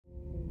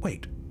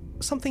Wait,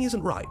 something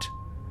isn't right.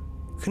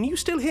 Can you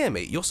still hear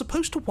me? You're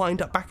supposed to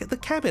wind up back at the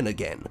cabin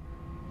again.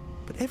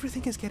 But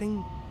everything is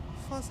getting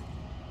fuzzy.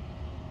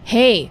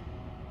 Hey,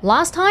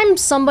 last time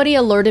somebody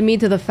alerted me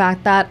to the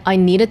fact that I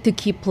needed to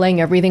keep playing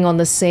everything on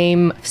the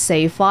same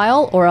save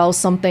file or else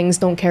some things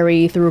don't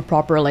carry through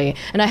properly.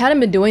 And I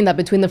hadn't been doing that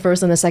between the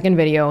first and the second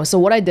video, so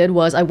what I did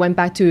was I went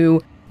back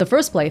to the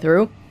first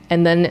playthrough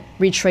and then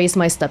retraced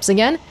my steps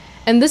again.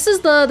 And this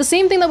is the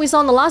same thing that we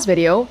saw in the last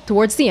video,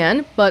 towards the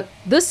end, but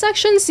this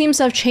section seems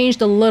to have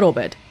changed a little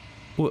bit.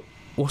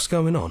 What's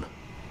going on?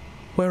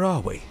 Where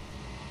are we?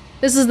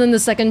 This is in the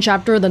second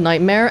chapter, The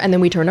Nightmare, and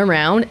then we turn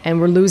around and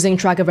we're losing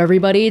track of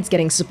everybody. It's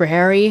getting super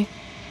hairy.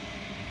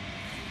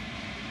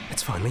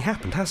 It's finally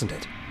happened, hasn't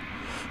it?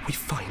 We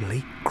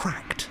finally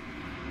cracked.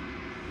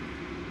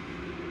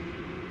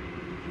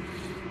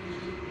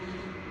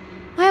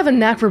 I have a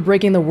knack for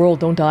breaking the world,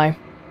 don't I?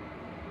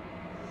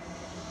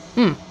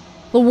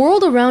 The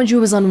world around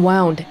you is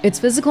unwound. Its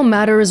physical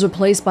matter is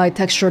replaced by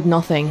textured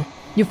nothing.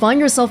 You find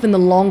yourself in the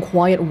long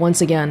quiet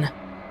once again.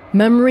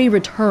 Memory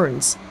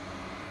returns.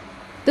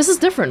 This is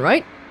different,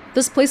 right?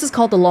 This place is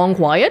called the Long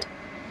Quiet?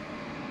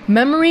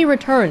 Memory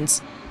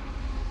returns.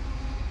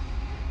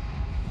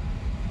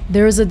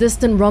 There is a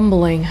distant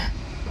rumbling,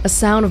 a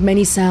sound of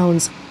many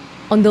sounds.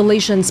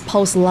 Undulations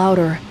pulse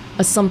louder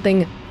as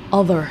something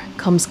other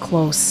comes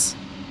close.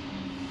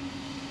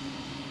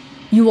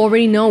 You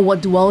already know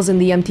what dwells in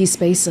the empty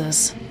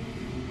spaces.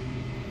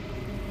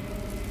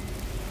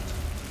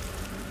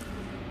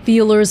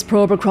 Feelers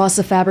probe across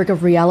the fabric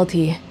of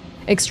reality.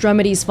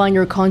 Extremities find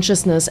your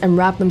consciousness and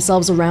wrap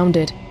themselves around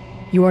it.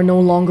 You are no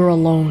longer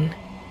alone.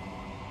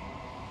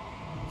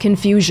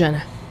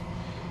 Confusion.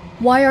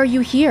 Why are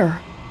you here?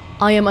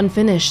 I am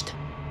unfinished.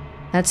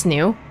 That's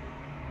new.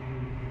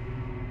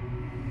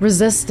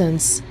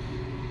 Resistance.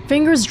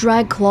 Fingers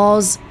drag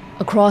claws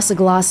across the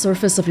glass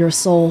surface of your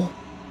soul.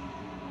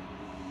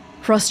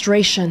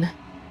 Frustration.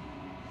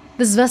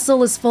 This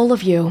vessel is full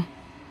of you.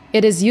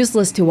 It is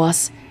useless to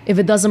us if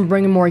it doesn't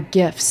bring more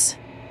gifts.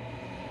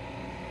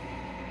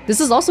 This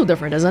is also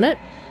different, isn't it?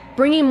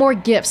 Bringing more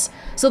gifts.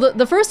 So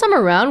the first time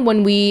around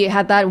when we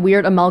had that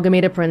weird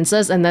amalgamated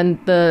princess and then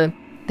the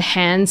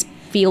hands,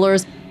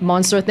 feelers,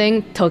 monster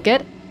thing took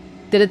it,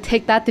 did it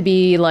take that to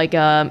be like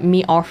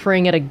me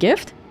offering it a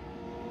gift?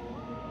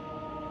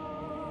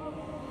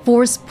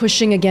 Force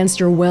pushing against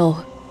your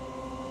will.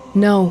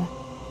 No,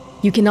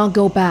 you cannot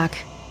go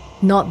back.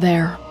 Not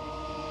there.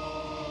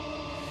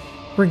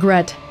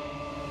 Regret.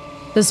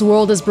 This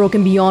world is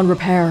broken beyond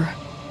repair.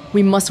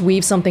 We must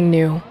weave something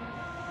new.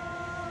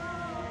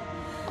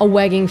 A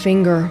wagging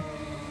finger.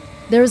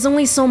 There is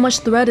only so much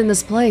thread in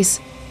this place.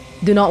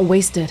 Do not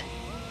waste it.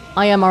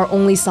 I am our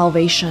only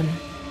salvation.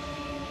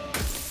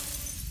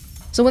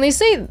 So when they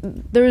say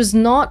there's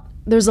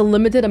a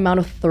limited amount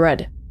of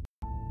thread.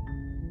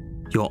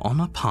 You're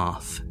on a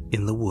path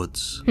in the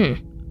woods.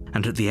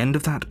 And at the end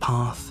of that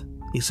path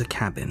is a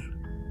cabin.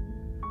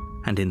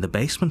 And in the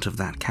basement of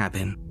that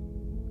cabin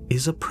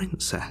is a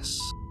princess.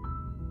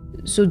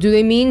 So do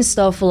they mean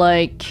stuff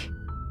like,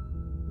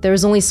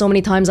 there's only so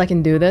many times I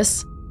can do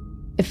this?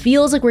 It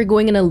feels like we're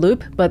going in a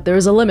loop, but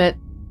there's a limit.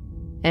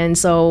 And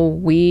so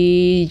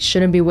we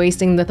shouldn't be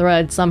wasting the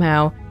thread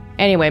somehow.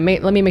 Anyway,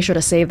 let me make sure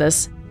to save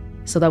this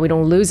so that we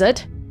don't lose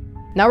it.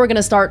 Now we're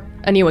gonna start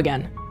anew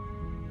again.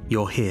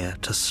 You're here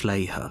to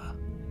slay her.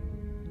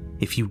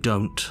 If you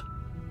don't,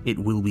 it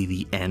will be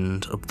the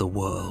end of the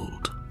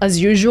world. As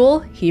usual,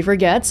 he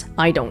forgets,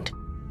 I don't.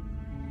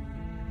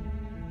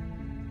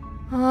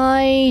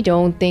 I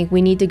don't think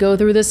we need to go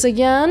through this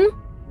again.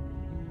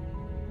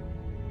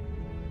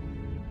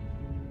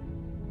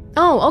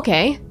 Oh,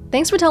 okay.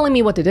 Thanks for telling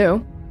me what to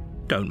do.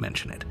 Don't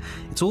mention it.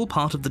 It's all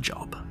part of the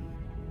job.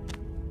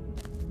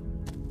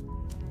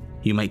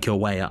 You make your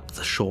way up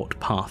the short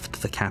path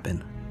to the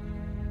cabin.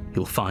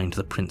 You'll find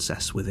the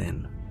princess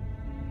within.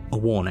 A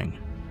warning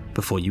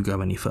before you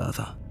go any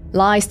further.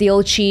 Lie,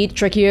 steal, cheat,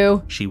 trick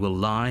you. She will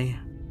lie.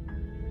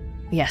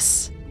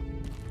 Yes.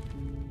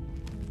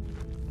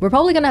 We're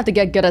probably gonna have to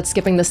get good at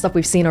skipping the stuff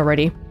we've seen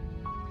already.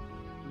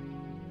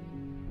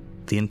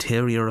 The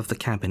interior of the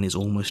cabin is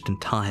almost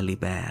entirely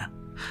bare.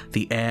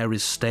 The air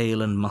is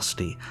stale and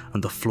musty,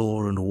 and the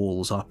floor and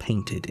walls are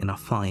painted in a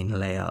fine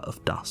layer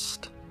of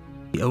dust.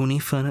 The only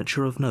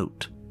furniture of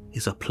note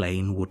is a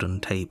plain wooden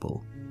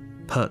table.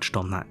 Perched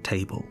on that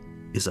table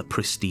is a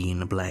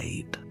pristine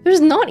blade. There's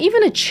not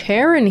even a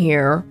chair in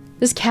here.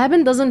 This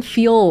cabin doesn't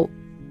feel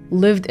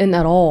lived in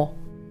at all.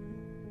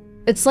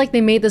 It's like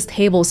they made this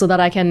table so that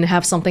I can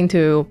have something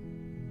to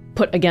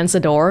put against the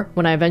door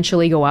when I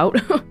eventually go out.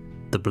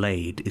 The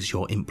blade is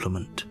your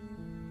implement.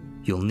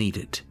 You'll need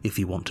it if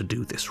you want to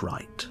do this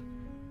right.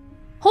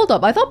 Hold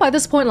up, I thought by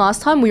this point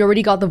last time we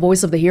already got the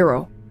voice of the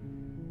hero.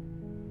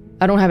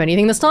 I don't have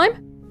anything this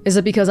time? Is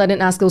it because I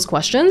didn't ask those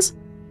questions?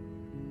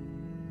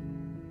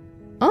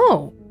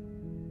 Oh.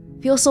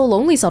 Feels so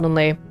lonely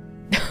suddenly.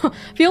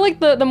 Feel like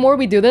the more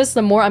we do this,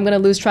 the more I'm gonna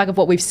lose track of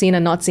what we've seen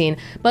and not seen.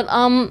 But,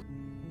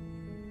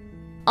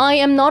 I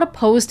am not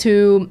opposed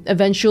to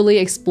eventually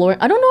exploring.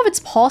 I don't know if it's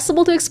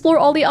possible to explore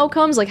all the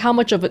outcomes, like how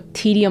much of a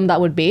tedium that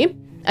would be.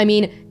 I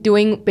mean,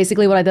 doing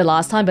basically what I did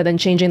last time, but then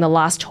changing the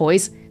last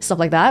choice, stuff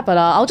like that. But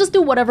I'll just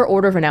do whatever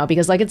order for now,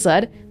 because like it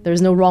said,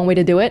 there's no wrong way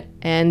to do it.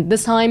 And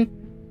this time,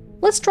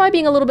 let's try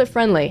being a little bit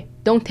friendly.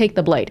 Don't take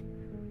the blade.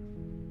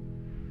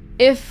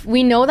 If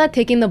we know that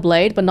taking the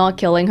blade but not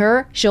killing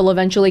her, she'll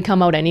eventually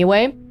come out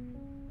anyway,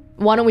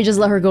 why don't we just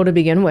let her go to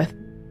begin with?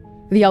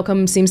 The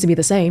outcome seems to be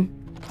the same.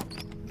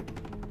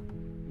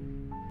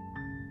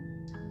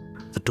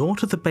 The door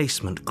to the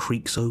basement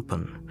creaks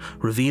open,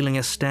 revealing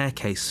a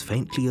staircase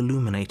faintly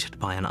illuminated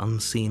by an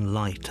unseen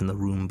light in the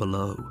room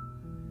below.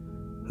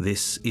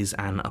 This is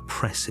an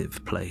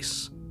oppressive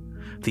place.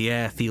 The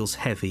air feels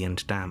heavy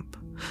and damp,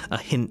 a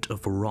hint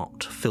of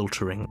rot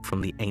filtering from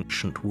the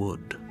ancient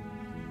wood.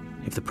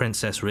 If the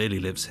princess really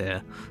lives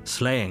here,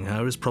 slaying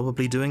her is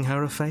probably doing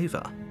her a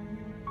favor.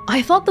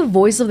 I thought the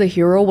voice of the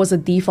hero was a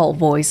default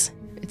voice.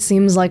 It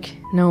seems like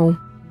no.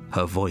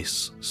 Her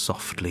voice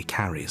softly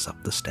carries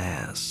up the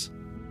stairs.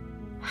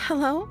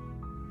 Hello?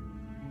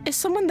 Is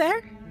someone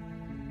there?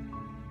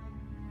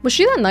 Was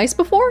she that nice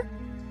before?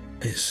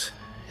 It's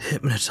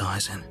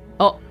hypnotizing.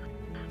 Oh.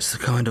 It's the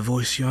kind of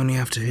voice you only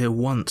have to hear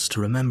once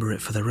to remember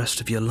it for the rest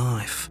of your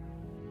life.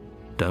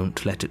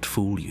 Don't let it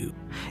fool you.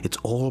 It's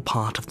all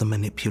part of the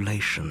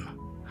manipulation.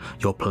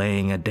 You're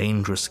playing a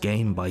dangerous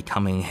game by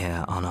coming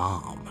here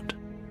unarmed.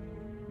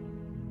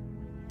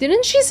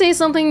 Didn't she say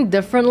something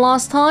different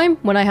last time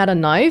when I had a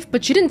knife?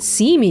 But she didn't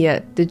see me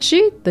yet, did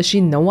she? Does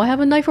she know I have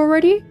a knife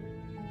already?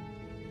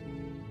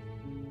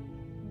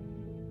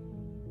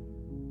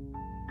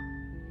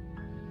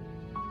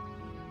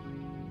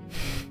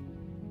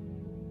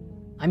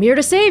 I'm here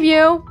to save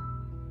you!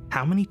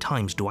 How many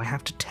times do I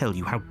have to tell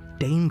you how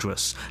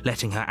dangerous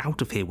letting her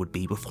out of here would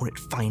be before it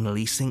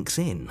finally sinks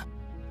in?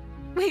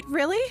 Wait,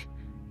 really?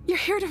 You're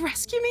here to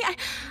rescue me?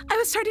 I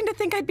was starting to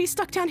think I'd be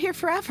stuck down here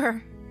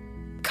forever.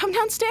 Come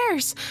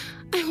downstairs.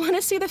 I want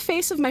to see the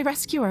face of my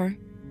rescuer.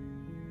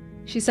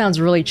 She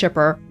sounds really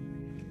chipper.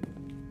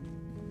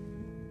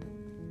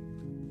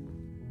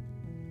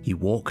 You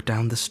walk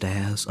down the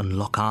stairs and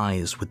lock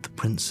eyes with the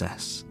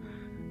princess.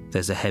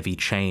 There's a heavy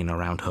chain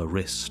around her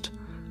wrist,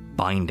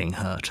 binding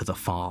her to the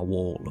far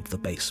wall of the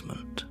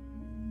basement.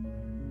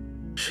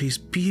 She's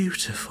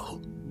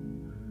beautiful.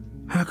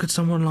 How could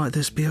someone like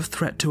this be a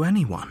threat to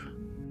anyone?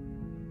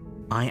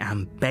 I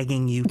am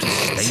begging you to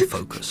stay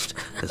focused.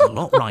 There's a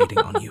lot riding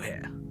on you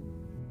here.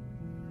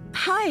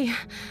 Hi.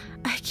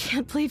 I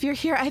can't believe you're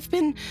here. I've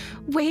been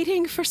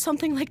waiting for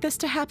something like this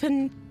to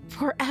happen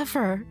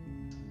forever.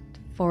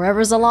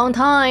 Forever's a long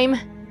time.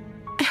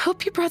 I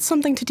hope you brought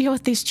something to deal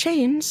with these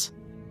chains.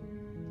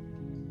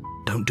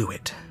 Don't do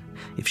it.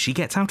 If she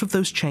gets out of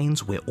those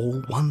chains, we're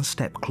all one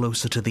step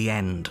closer to the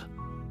end.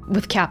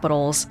 With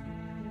capitals.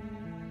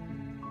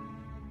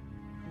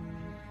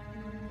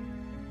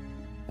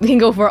 We can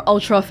go for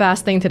ultra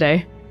fasting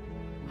today.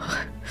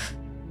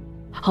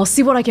 I'll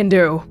see what I can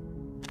do.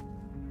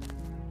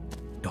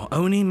 You're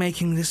only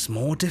making this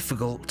more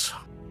difficult.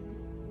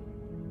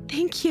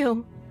 Thank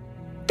you.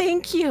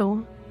 Thank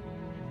you.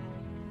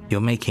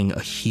 You're making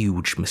a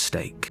huge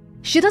mistake.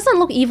 She doesn't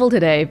look evil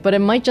today, but it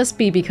might just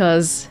be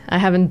because I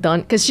haven't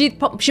done... Because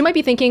she might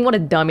be thinking, what a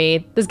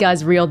dummy. This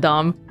guy's real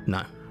dumb.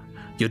 No,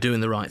 you're doing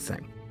the right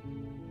thing.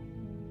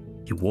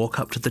 You walk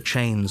up to the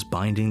chains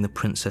binding the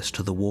princess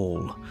to the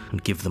wall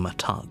and give them a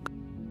tug.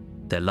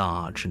 They're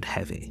large and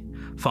heavy,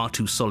 far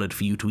too solid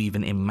for you to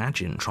even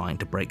imagine trying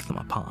to break them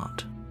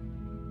apart.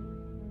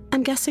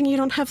 I'm guessing you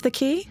don't have the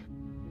key?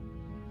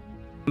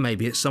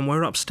 Maybe it's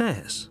somewhere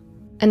upstairs.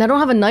 And I don't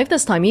have a knife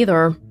this time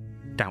either.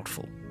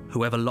 Doubtful.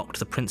 Whoever locked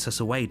the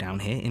princess away down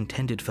here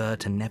intended for her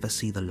to never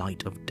see the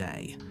light of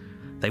day.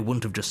 They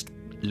wouldn't have just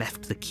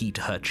left the key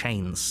to her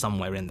chains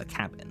somewhere in the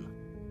cabin.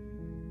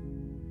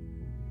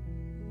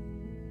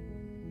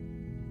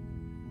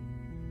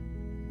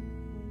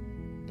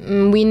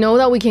 We know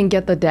that we can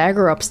get the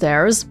dagger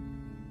upstairs,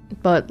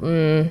 but,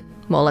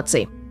 well, let's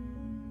see.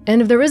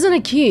 And if there isn't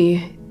a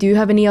key, do you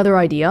have any other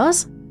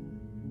ideas?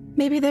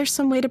 Maybe there's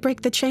some way to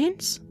break the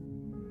chains?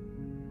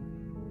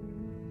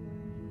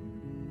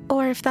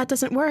 Or if that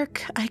doesn't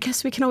work, I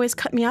guess we can always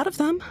cut me out of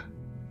them.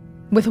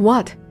 With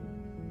what?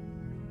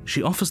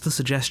 She offers the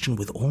suggestion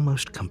with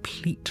almost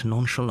complete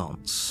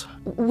nonchalance.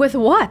 With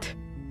what?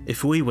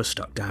 If we were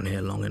stuck down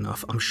here long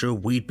enough, I'm sure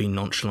we'd be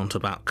nonchalant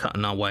about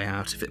cutting our way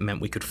out if it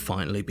meant we could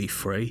finally be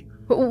free.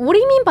 What do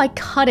you mean by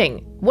cutting?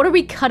 What are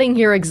we cutting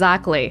here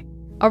exactly?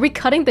 Are we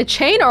cutting the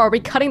chain or are we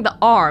cutting the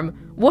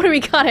arm? What are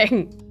we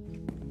cutting?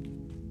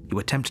 You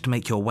attempt to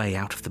make your way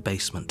out of the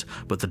basement,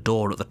 but the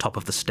door at the top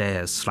of the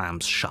stairs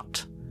slams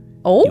shut.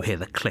 Oh? You hear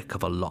the click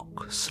of a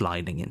lock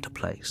sliding into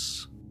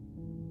place.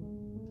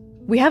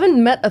 We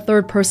haven't met a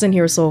third person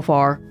here so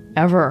far,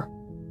 ever.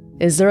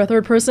 Is there a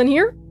third person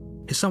here?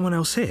 Is someone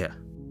else here?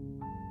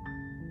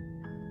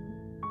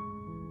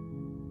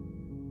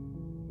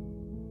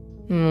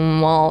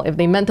 Well, if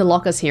they meant to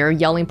lock us here,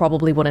 yelling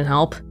probably wouldn't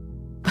help.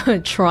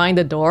 But trying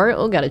the door?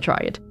 Oh, gotta try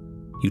it.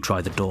 You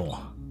try the door,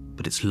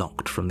 but it's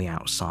locked from the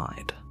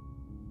outside.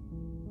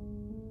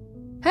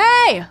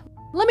 Hey!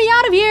 Let me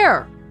out of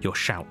here! Your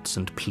shouts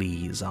and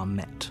pleas are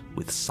met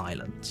with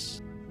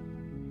silence.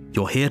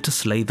 You're here to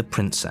slay the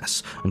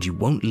princess, and you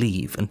won't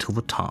leave until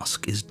the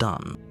task is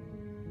done.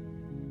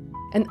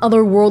 An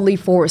otherworldly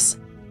force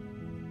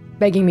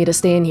begging me to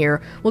stay in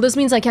here. Well, this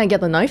means I can't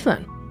get the knife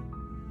then.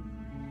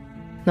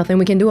 Nothing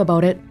we can do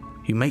about it.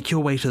 You make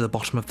your way to the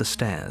bottom of the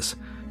stairs.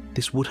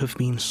 This would have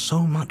been so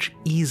much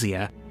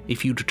easier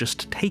if you'd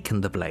just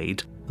taken the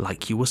blade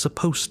like you were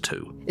supposed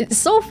to.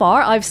 So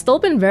far, I've still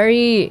been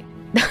very...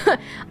 I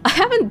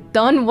haven't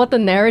done what the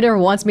narrator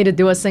wants me to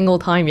do a single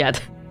time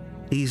yet.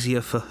 Easier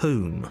for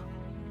whom?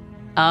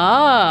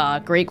 Ah,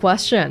 great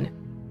question.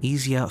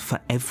 Easier for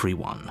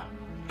everyone.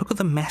 Look at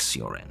the mess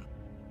you're in.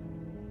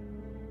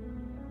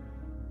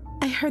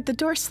 I heard the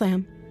door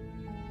slam.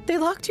 They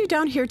locked you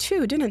down here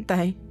too, didn't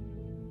they?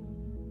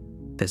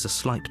 There's a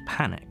slight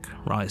panic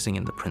rising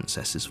in the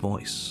princess's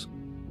voice.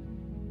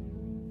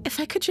 If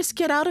I could just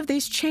get out of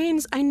these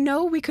chains, I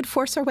know we could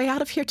force our way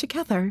out of here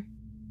together.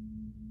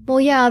 Well,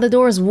 yeah, the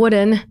door is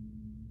wooden.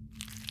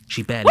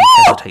 She barely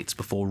hesitates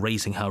before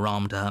raising her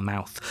arm to her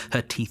mouth,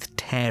 her teeth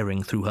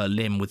tearing through her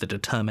limb with the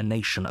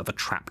determination of a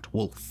trapped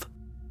wolf.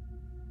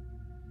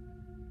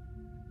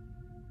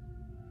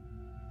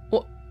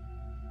 What?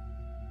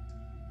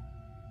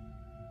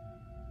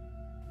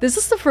 This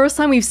is the first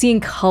time we've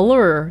seen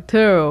color,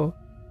 too.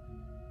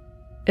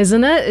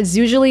 Isn't it? It's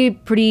usually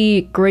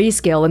pretty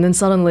grayscale, and then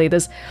suddenly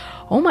this...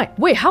 Oh my...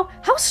 Wait, how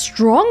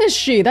strong is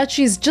she that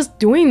she's just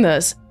doing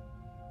this?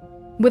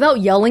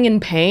 Without yelling in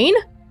pain?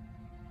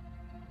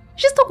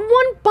 She just took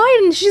one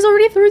bite and she's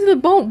already through to the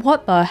bone.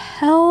 What the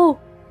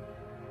hell?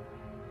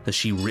 As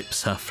she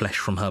rips her flesh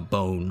from her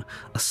bone,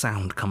 a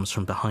sound comes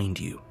from behind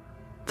you.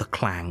 The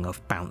clang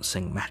of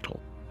bouncing metal.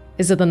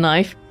 Is it the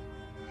knife?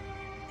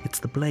 It's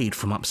the blade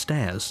from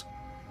upstairs.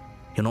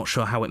 You're not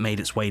sure how it made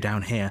its way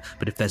down here,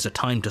 but if there's a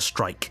time to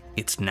strike,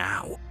 it's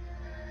now.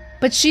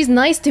 But she's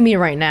nice to me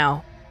right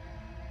now.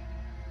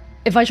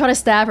 If I try to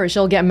stab her,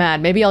 she'll get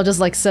mad. Maybe I'll just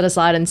like sit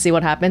aside and see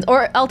what happens.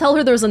 Or I'll tell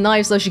her there's a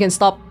knife so she can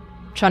stop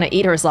trying to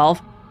eat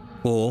herself.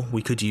 Or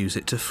we could use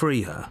it to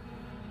free her.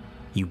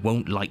 You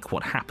won't like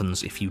what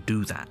happens if you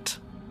do that.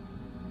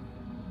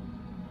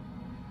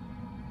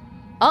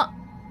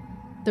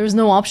 There's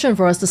no option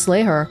for us to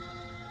slay her.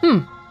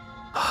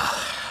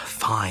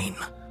 Fine.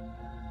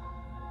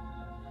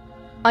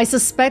 I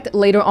suspect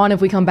later on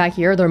if we come back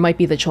here, there might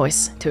be the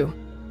choice, too.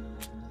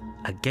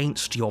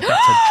 Against your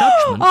better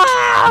judgment,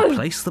 you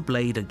place the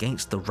blade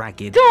against the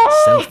ragged,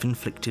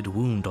 self-inflicted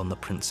wound on the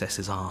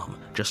princess's arm,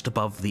 just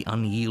above the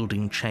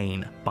unyielding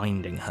chain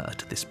binding her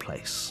to this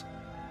place.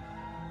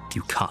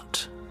 You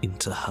cut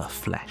into her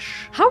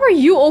flesh. How are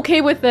you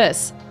okay with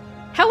this?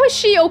 How is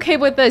she okay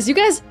with this? You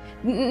guys,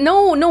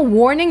 no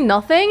warning,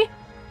 nothing?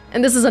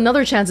 And this is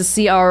another chance to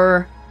see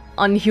our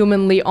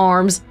unhumanly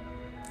arms.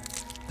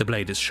 The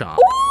blade is sharp,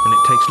 and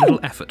it takes little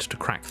effort to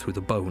crack through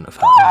the bone of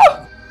her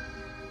arm.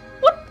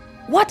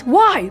 What?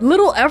 Why?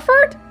 Little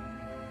effort?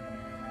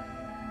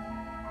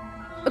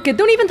 Okay,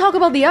 don't even talk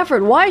about the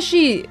effort. Why is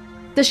she...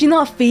 Does she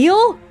not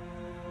feel?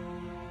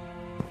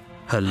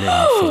 Her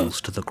limb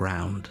falls to the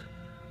ground,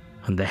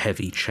 and the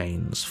heavy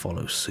chains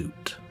follow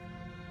suit.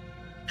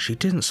 She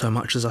didn't so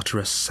much as utter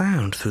a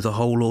sound through the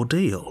whole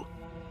ordeal.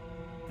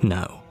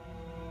 No,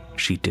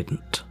 she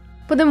didn't.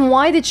 But then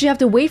why did she have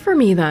to wait for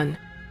me then?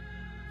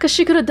 Because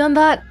she could have done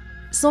that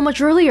so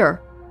much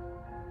earlier.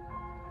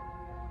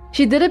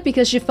 She did it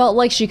because she felt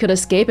like she could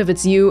escape if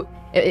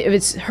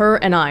it's her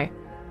and I.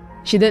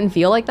 She didn't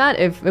feel like that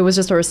if it was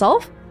just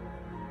herself?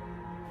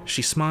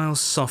 She smiles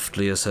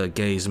softly as her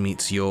gaze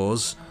meets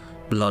yours,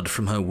 blood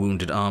from her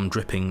wounded arm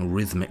dripping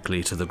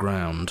rhythmically to the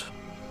ground.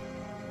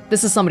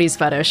 This is somebody's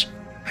fetish.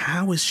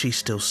 How is she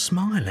still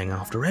smiling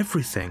after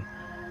everything?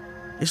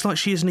 It's like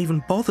she isn't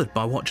even bothered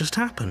by what just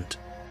happened.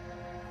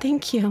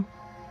 Thank you.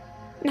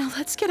 Now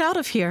let's get out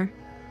of here.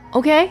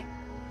 Okay.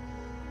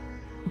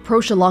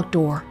 Approach the locked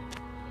door.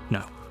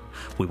 No,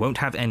 we won't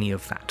have any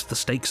of that. The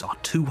stakes are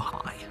too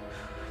high.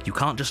 You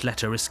can't just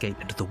let her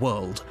escape into the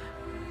world.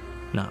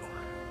 No,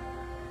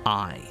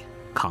 I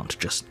can't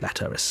just let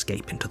her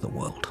escape into the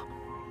world.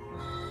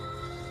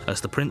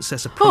 As the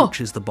princess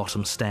approaches the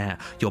bottom stair,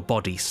 your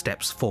body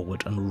steps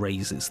forward and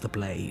raises the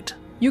blade.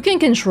 You can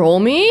control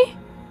me?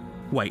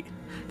 Wait,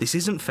 this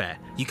isn't fair.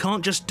 You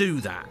can't just do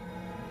that.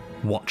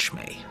 Watch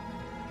me.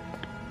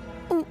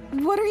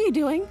 What are you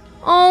doing?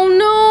 Oh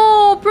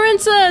no!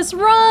 Princess,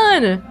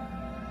 run!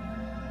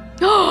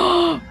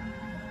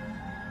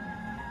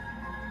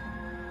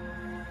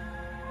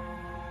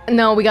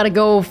 No, we gotta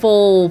go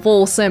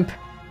full simp.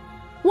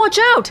 Watch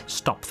out!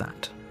 Stop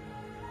that.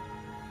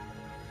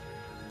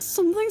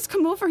 Something's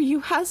come over you,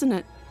 hasn't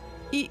it?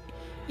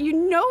 You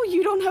know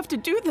you don't have to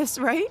do this,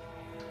 right?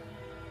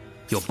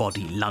 Your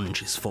body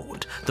lunges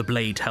forward, the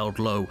blade held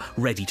low,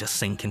 ready to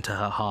sink into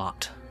her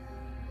heart.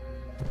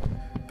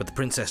 But the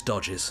princess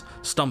dodges,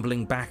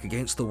 stumbling back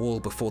against the wall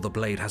before the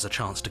blade has a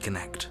chance to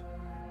connect.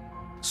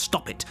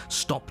 Stop it!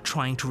 Stop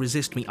trying to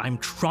resist me. I'm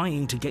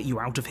trying to get you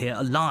out of here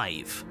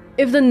alive.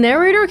 If the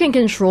narrator can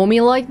control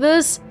me like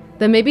this,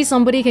 Then maybe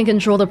somebody can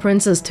control the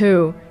princess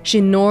too. She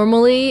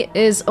normally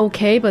is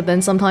okay, but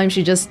then sometimes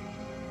she just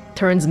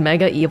turns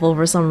mega evil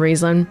for some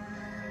reason.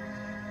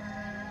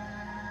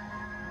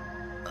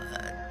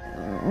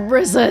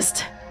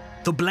 Resist.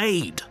 The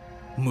blade!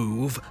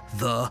 Move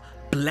the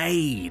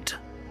blade!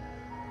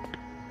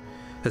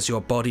 As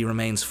your body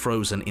remains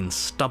frozen in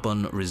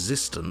stubborn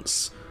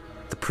resistance,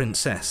 the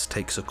princess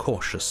takes a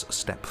cautious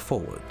step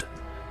forward.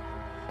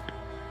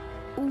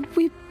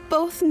 We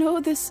both know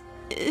this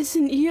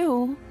isn't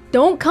you.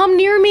 Don't come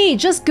near me,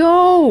 just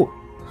go!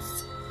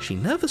 She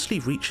nervously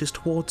reaches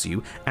towards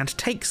you and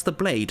takes the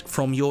blade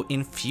from your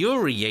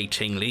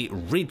infuriatingly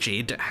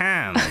rigid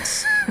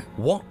hands.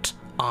 What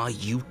are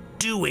you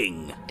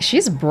doing?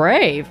 She's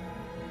brave.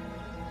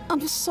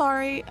 I'm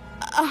sorry.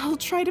 I'll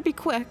try to be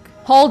quick.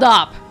 Hold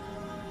up!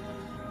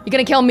 You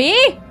gonna kill me?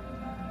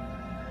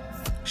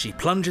 She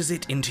plunges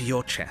it into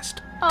your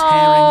chest, tearing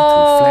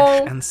Oh. through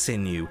flesh and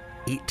sinew.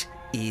 It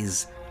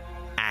is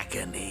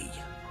agony.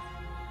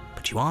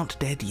 But you aren't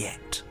dead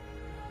yet.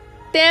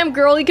 Damn,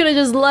 girl, you could've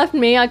just left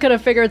me. I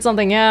could've figured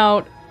something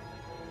out.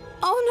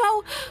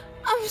 Oh no,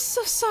 I'm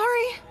so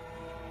sorry.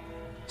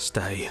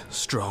 Stay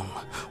strong.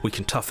 We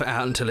can tough it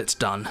out until it's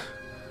done.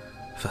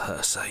 For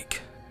her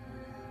sake.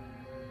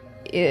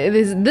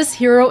 This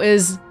hero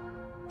is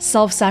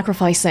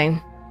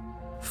self-sacrificing.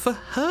 For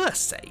her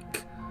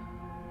sake?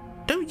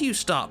 Don't you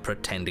start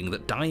pretending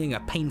that dying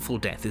a painful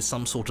death is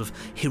some sort of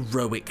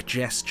heroic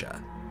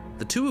gesture.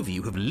 The two of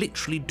you have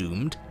literally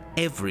doomed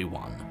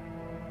everyone.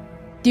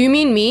 Do you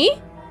mean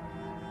me?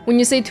 When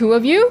you say two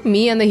of you,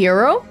 me and the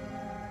hero?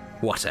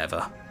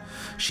 Whatever.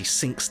 She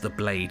sinks the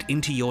blade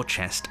into your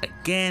chest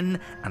again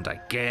and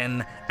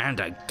again and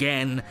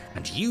again,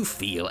 and you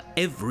feel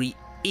every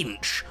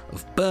inch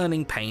of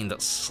burning pain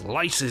that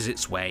slices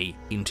its way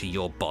into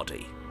your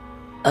body.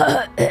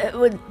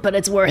 But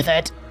it's worth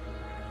it.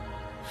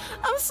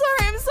 I'm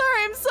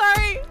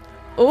sorry.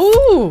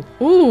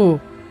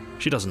 Ooh.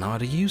 She doesn't know how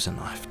to use a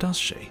knife, does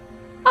she?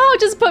 Oh,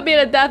 just put me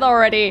to death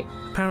already.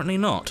 Apparently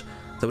not,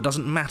 though it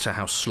doesn't matter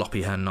how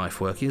sloppy her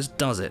knife work is,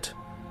 does it?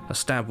 A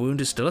stab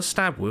wound is still a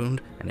stab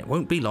wound, and it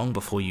won't be long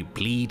before you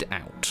bleed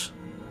out.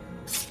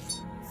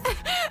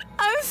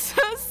 I'm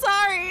so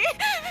sorry.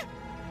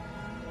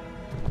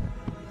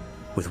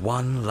 With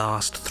one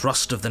last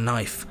thrust of the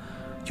knife,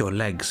 your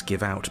legs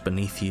give out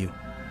beneath you.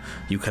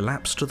 You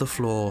collapse to the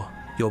floor,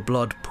 your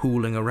blood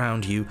pooling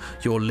around you,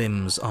 your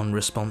limbs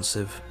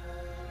unresponsive.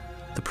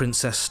 The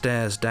princess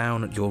stares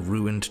down at your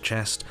ruined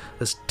chest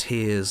as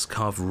tears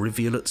carve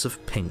rivulets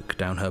of pink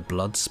down her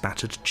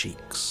blood-spattered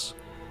cheeks.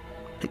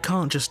 It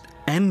can't just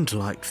end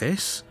like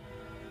this,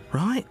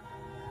 right?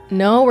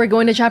 No, we're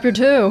going to chapter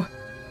 2.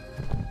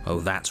 Oh,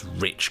 that's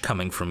rich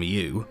coming from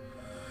you.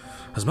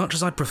 As much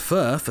as I'd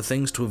prefer for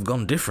things to have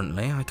gone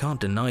differently, I can't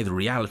deny the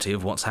reality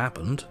of what's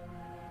happened.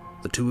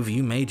 The two of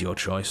you made your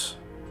choice.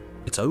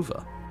 It's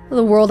over.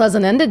 The world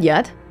hasn't ended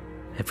yet.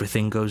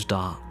 Everything goes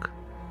dark,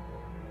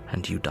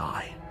 and you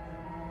die.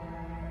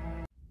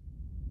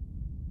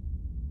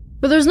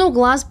 But there's no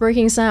glass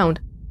breaking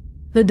sound.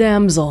 The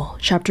Damsel,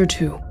 chapter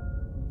 2.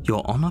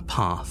 You're on a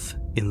path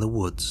in the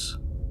woods,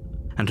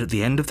 and at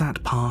the end of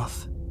that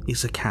path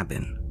is a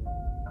cabin.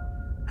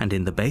 And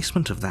in the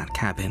basement of that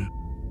cabin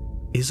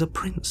is a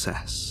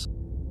princess.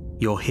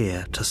 You're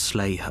here to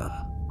slay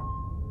her.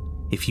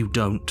 If you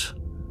don't,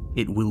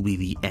 it will be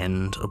the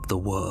end of the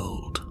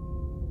world.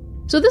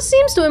 So this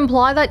seems to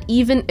imply that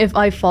even if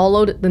I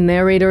followed the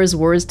narrator's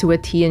words to a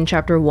T in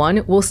chapter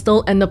 1, we'll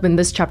still end up in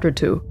this chapter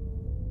 2.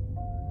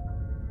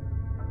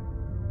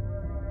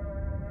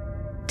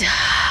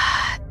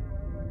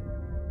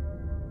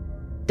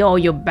 Oh,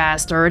 you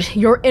bastard.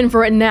 You're in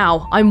for it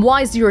now. I'm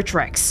wise to your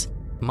tricks.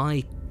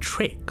 My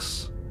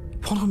tricks?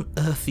 What on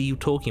earth are you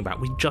talking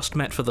about? We just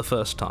met for the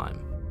first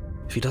time.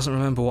 If he doesn't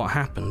remember what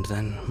happened,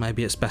 then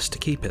maybe it's best to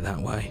keep it that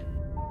way.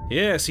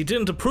 Yes, he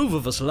didn't approve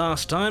of us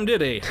last time,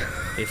 did he?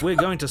 If we're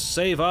going to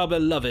save our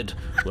beloved,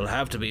 we'll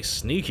have to be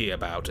sneaky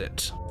about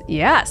it.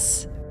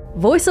 Yes.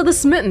 Voice of the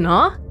smitten,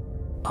 huh?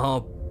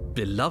 Our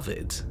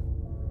beloved?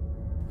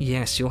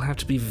 Yes, you'll have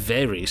to be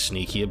very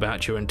sneaky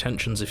about your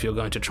intentions if you're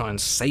going to try and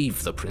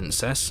save the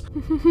princess.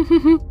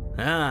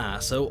 Ah,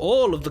 so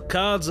all of the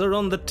cards are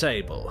on the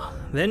table.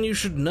 Then you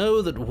should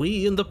know that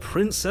we and the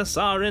princess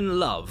are in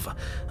love,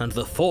 and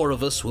the four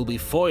of us will be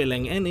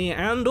foiling any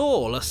and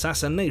all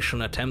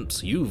assassination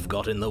attempts you've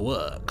got in the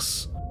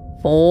works.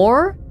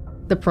 4?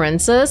 The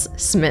princess,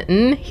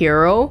 smitten,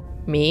 hero,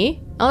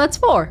 me? Oh, that's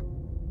 4.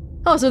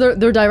 Oh, so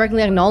they're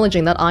directly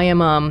acknowledging that I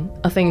am,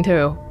 a thing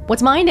too.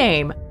 What's my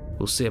name?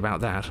 We'll see about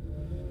that.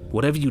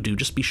 Whatever you do,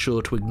 just be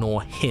sure to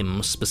ignore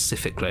him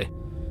specifically.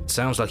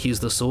 Sounds like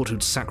he's the sort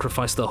who'd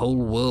sacrifice the whole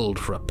world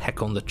for a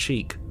peck on the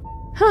cheek.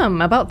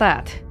 About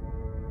that.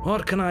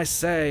 What can I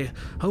say?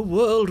 A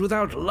world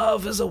without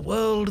love is a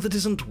world that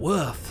isn't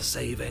worth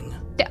saving.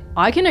 Yeah,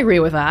 I can agree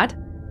with that.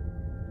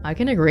 I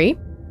can agree.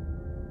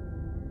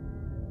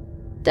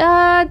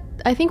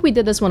 I think we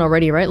did this one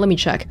already, right? Let me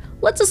check.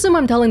 Let's assume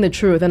I'm telling the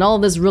truth and all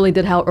of this really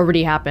did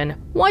already happen.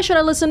 Why should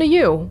I listen to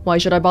you? Why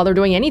should I bother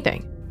doing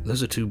anything?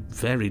 those are two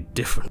very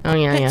different... Oh,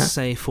 yeah, Let's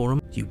say for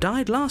a... You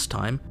died last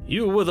time.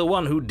 You were the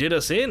one who did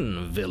us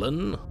in,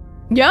 villain.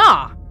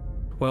 Yeah!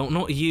 Well,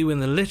 not you in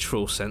the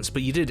literal sense,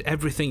 but you did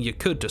everything you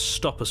could to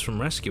stop us from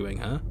rescuing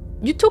her.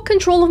 You took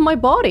control of my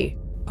body.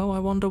 Oh, I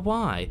wonder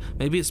why.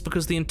 Maybe it's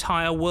because the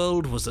entire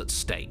world was at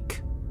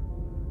stake.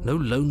 No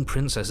lone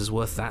princess is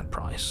worth that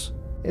price.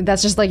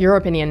 That's just like your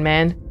opinion,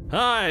 man.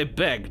 I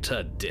beg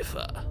to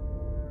differ.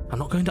 I'm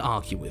not going to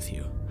argue with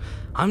you.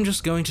 I'm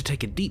just going to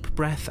take a deep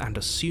breath and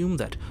assume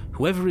that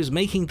whoever is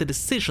making the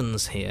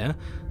decisions here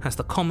has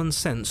the common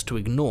sense to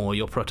ignore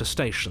your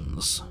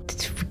protestations.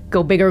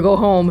 Go big or go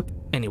home.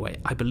 Anyway,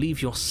 I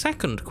believe your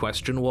second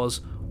question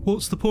was,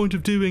 what's the point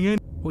of doing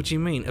anything? What do you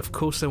mean? Of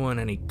course there weren't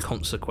any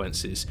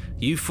consequences.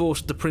 You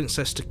forced the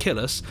princess to kill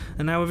us,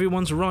 and now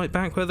everyone's right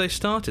back where they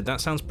started. That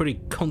sounds pretty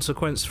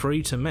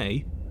consequence-free to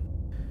me.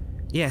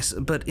 Yes,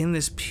 but in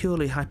this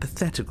purely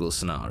hypothetical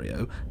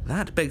scenario,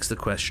 that begs the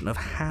question of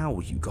how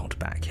you got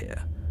back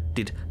here.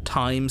 Did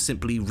time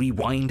simply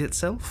rewind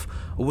itself,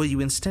 or were you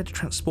instead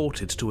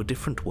transported to a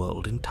different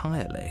world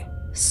entirely?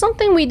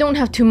 Something we don't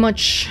have too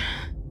much...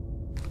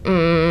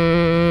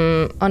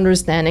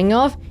 understanding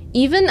of,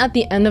 even at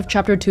the end of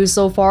chapter 2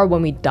 so far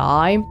when we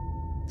die.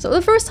 So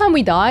the first time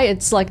we die,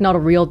 it's like not a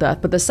real death,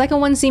 but the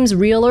second one seems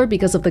realer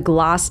because of the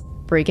glass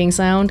breaking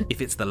sound.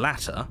 If it's the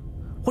latter,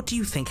 what do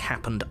you think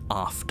happened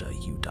after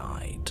you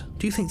died?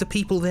 Do you think the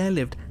people there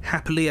lived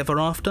happily ever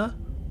after?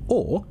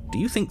 Or do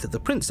you think that the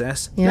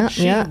princess...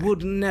 She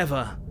would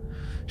never.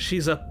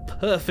 She's a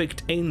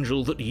perfect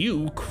angel that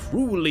you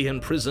cruelly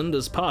imprisoned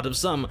as part of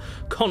some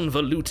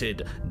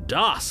convoluted,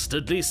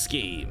 dastardly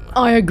scheme.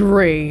 I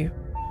agree.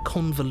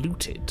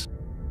 Convoluted?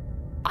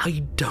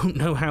 I don't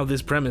know how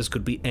this premise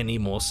could be any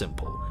more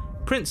simple.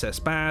 Princess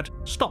bad,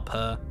 stop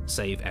her,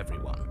 save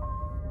everyone.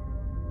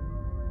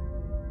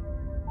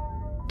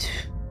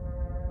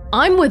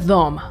 I'm with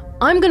them.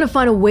 I'm gonna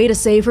find a way to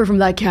save her from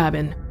that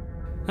cabin.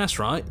 That's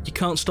right, you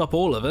can't stop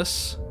all of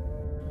us.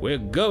 We're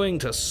going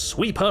to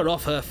sweep her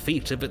off her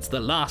feet if it's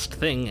the last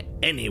thing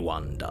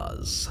anyone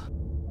does.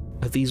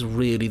 Are these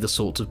really the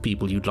sorts of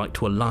people you'd like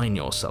to align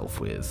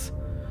yourself with?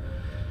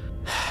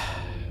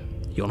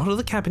 You're not at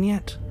the cabin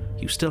yet.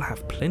 You still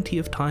have plenty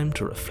of time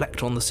to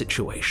reflect on the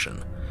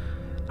situation.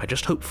 I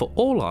just hope for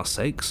all our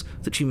sakes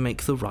that you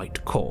make the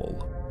right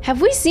call. Have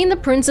we seen the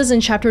princess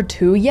in chapter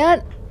 2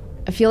 yet?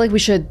 I feel like we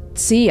should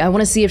see. I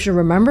want to see if she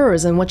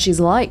remembers and what she's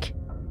like.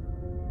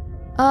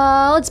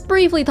 Let's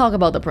briefly talk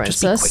about the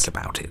princess. Just be quick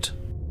about it.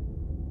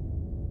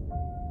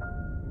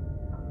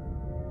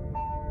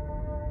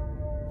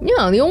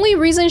 Yeah, the only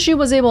reason she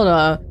was able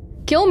to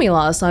kill me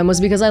last time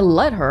was because I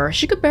let her.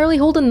 She could barely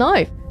hold a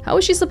knife. How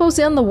is she supposed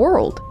to end the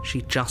world?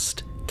 She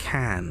just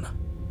can.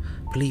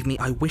 Believe me,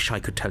 I wish I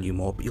could tell you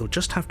more, but you'll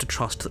just have to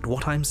trust that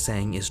what I'm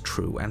saying is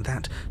true, and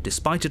that,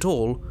 despite it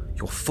all,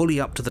 you're fully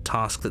up to the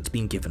task that's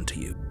been given to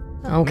you.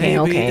 Okay,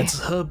 Maybe okay. it's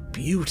her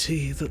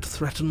beauty that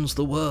threatens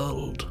the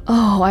world.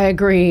 Oh, I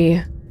agree.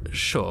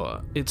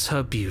 Sure, it's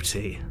her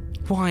beauty.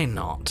 Why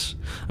not?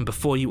 And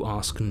before you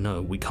ask,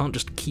 no, we can't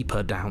just keep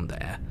her down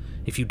there.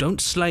 If you don't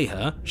slay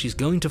her, she's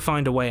going to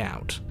find a way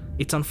out.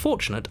 It's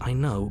unfortunate, I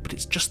know, but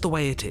it's just the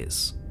way it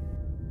is.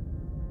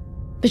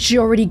 But she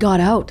already got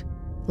out.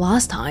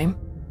 Last time.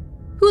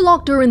 Who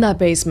locked her in that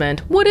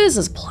basement? What is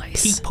this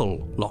place?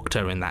 People locked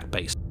her in that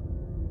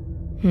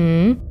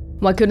basement.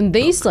 Why couldn't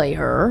they slay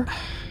her?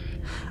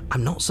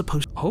 I'm not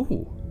supposed...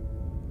 Oh.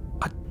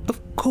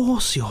 Of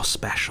course you're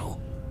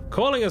special.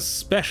 Calling us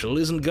special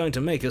isn't going to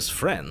make us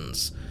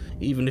friends,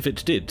 even if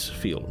it did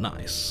feel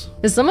nice.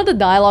 Some of the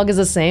dialogue is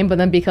the same, but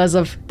then because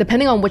of...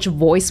 depending on which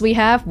voice we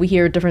have, we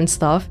hear different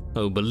stuff.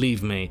 Oh,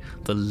 believe me,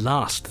 the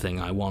last thing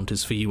I want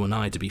is for you and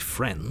I to be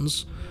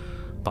friends.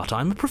 But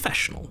I'm a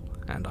professional,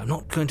 and I'm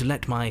not going to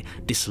let my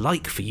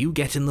dislike for you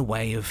get in the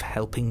way of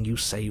helping you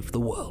save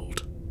the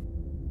world.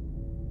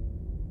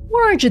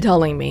 What aren't you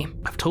telling me?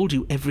 I've told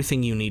you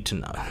everything you need to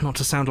know. Not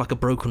to sound like a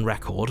broken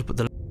record, but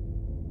the...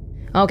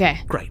 Okay.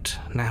 Great.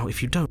 Now,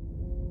 if you don't...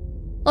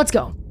 Let's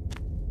go.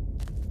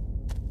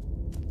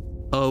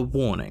 A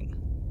warning.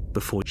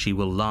 Before she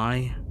will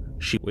lie,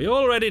 We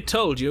already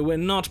told you we're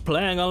not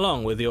playing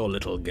along with your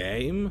little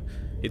game.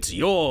 It's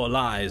your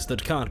lies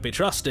that can't be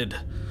trusted.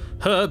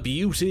 Her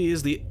beauty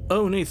is the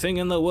only thing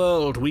in the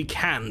world we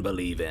can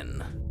believe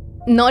in.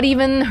 Not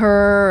even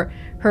her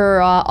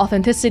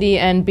authenticity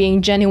and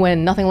being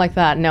genuine, nothing like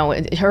that. No,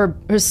 her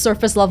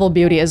surface level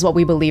beauty is what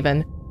we believe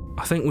in.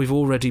 I think we've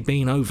already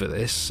been over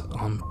this.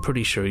 I'm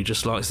pretty sure he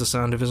just likes the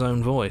sound of his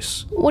own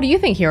voice. What do you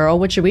think, Hero?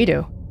 What should we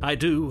do? I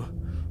do,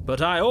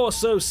 but I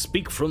also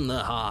speak from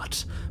the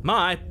heart.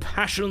 My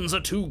passions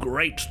are too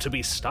great to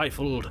be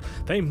stifled.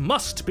 They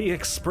must be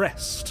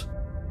expressed.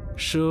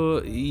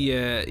 Sure,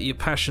 yeah, your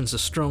passions are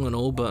strong and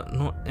all, but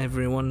not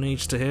everyone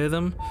needs to hear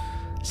them.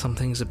 Some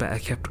things are better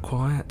kept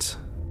quiet.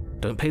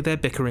 Don't pay their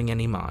bickering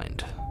any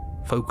mind.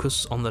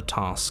 Focus on the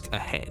task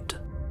ahead.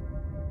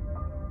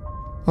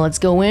 Let's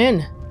go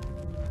in.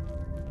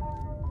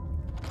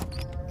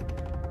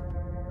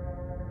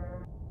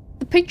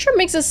 The picture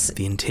makes us...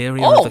 The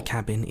interior of the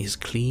cabin is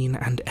clean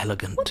and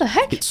elegant. What the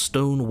heck? Its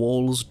stone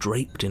walls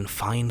draped in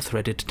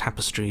fine-threaded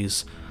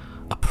tapestries.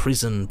 A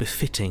prison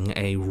befitting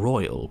a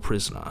royal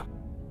prisoner.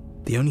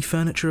 The only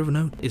furniture of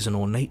note is an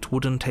ornate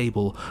wooden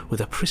table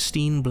with a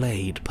pristine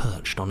blade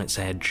perched on its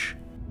edge.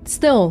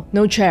 Still,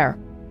 no chair.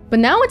 But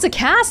now it's a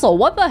castle,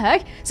 what the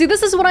heck? See,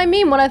 this is what I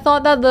mean when I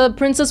thought that the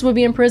princess would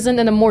be imprisoned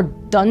in a more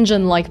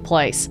dungeon-like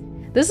place.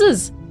 This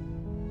is...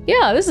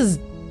 yeah, this is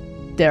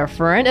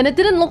different. And it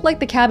didn't look like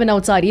the cabin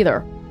outside either,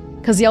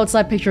 because the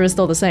outside picture is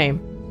still the same.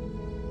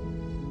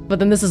 But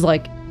then this is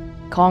like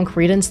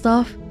concrete and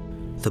stuff.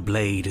 The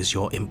blade is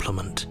your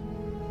implement.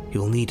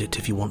 You'll need it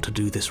if you want to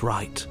do this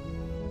right.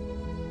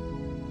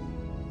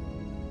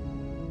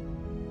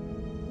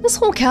 This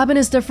whole cabin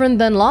is different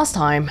than last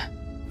time.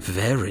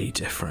 Very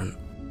different.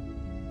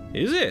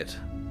 Is it?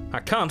 I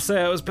can't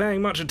say I was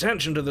paying much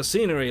attention to the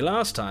scenery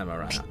last time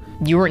around.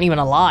 You weren't even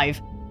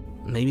alive.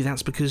 Maybe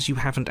that's because you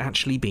haven't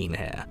actually been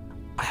here.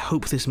 I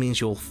hope this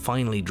means you'll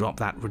finally drop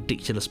that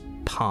ridiculous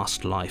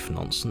past life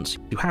nonsense.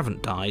 You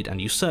haven't died,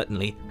 and you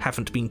certainly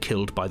haven't been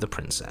killed by the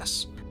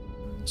princess.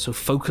 So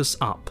focus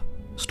up.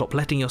 Stop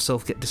letting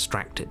yourself get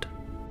distracted.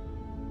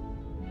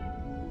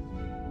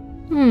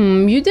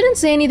 You didn't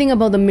say anything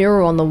about the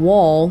mirror on the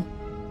wall.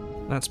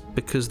 That's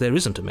because there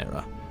isn't a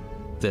mirror.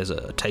 There's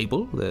a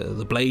table,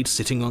 the blade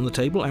sitting on the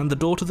table, and the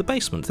door to the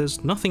basement.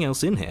 There's nothing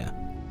else in here.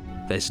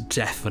 There's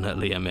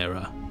definitely a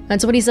mirror.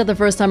 That's what he said the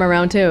first time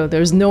around too.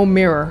 There's no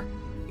mirror.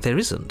 There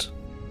isn't.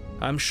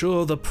 I'm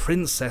sure the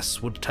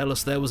princess would tell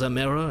us there was a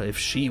mirror if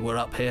she were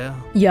up here.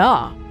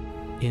 Yeah.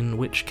 In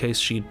which case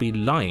she'd be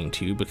lying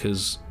to you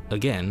because,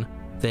 again,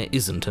 there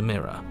isn't a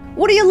mirror.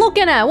 What are you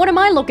looking at? What am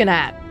I looking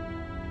at?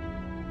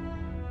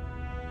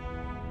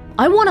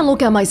 I want to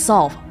look at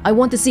myself. I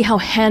want to see how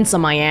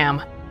handsome I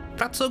am.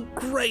 That's a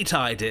great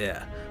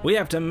idea. We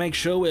have to make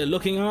sure we're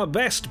looking our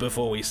best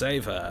before we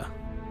save her.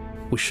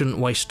 We shouldn't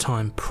waste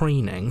time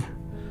preening,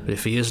 but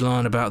if he is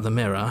lying about the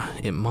mirror,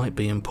 it might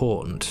be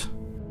important.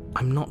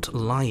 I'm not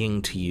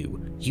lying to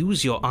you.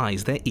 Use your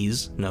eyes. There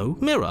is no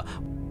mirror.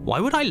 Why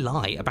would I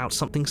lie about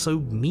something so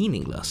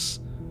meaningless?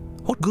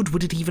 What good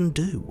would it even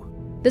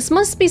do? This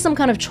must be some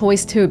kind of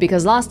choice too,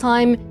 because last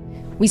time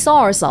we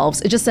saw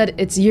ourselves, it just said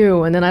it's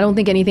you, and then I don't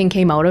think anything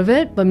came out of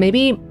it, but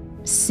maybe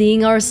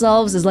seeing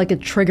ourselves is like a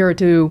trigger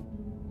to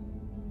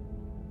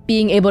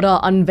being able to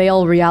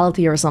unveil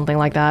reality or something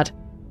like that.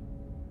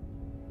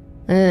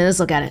 Let's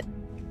look at it.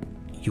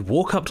 You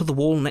walk up to the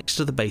wall next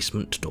to the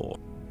basement door.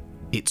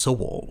 It's a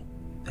wall.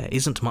 There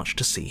isn't much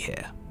to see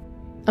here.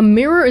 A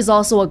mirror is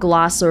also a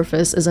glass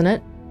surface, isn't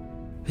it?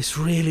 This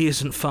really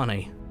isn't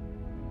funny.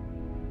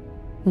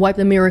 Wipe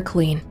the mirror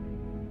clean.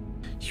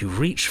 You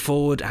reach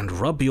forward and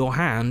rub your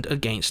hand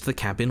against the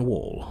cabin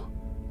wall.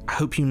 I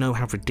hope you know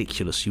how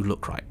ridiculous you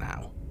look right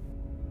now.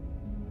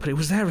 But it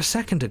was there a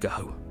second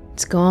ago.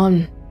 It's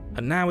gone.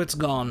 And now it's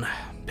gone.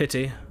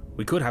 Pity.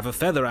 We could have a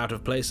feather out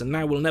of place and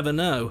now we'll never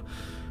know.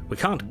 We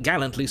can't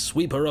gallantly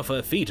sweep her off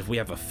her feet if we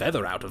have a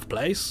feather out of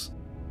place.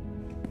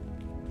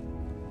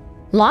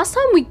 Last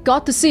time we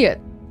got to see it.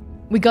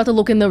 We got to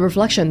look in the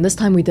reflection. This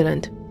time we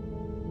didn't.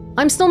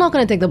 I'm still not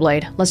gonna take the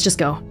blade. Let's just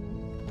go.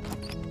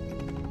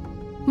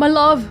 My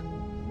love,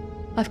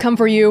 I've come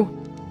for you.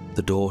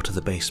 The door to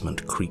the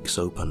basement creaks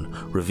open,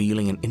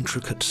 revealing an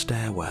intricate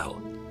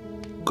stairwell.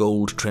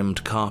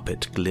 Gold-trimmed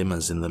carpet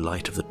glimmers in the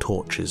light of the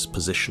torches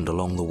positioned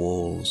along the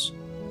walls.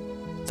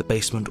 The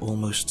basement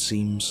almost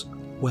seems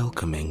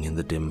welcoming in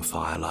the dim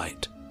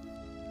firelight.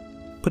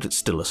 But it's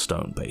still a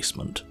stone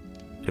basement.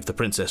 If the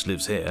princess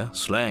lives here,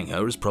 slaying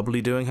her is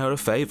probably doing her a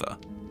favor.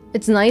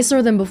 It's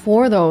nicer than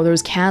before though,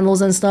 there's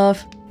candles and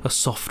stuff. A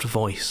soft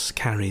voice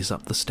carries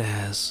up the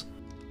stairs.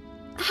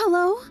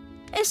 Hello?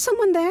 Is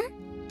someone there?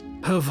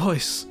 Her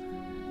voice.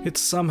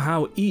 It's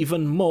somehow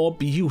even more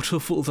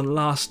beautiful than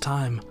last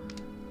time.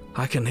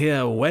 I can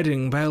hear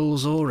wedding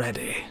bells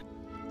already.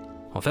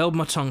 I've held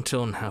my tongue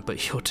till now,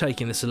 but you're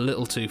taking this a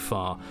little too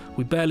far.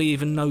 We barely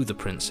even know the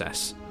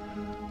princess.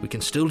 We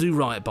can still do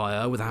right by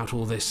her without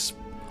all this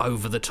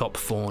over-the-top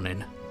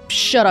fawning.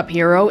 Shut up,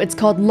 hero. It's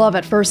called love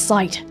at first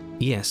sight.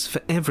 Yes,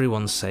 for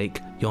everyone's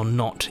sake, you're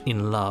not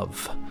in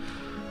love.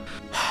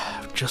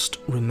 Just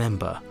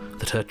remember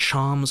that her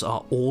charms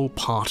are all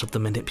part of the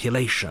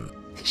manipulation.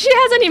 She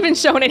hasn't even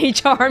shown any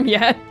charm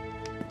yet.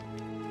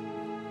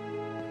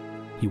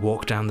 You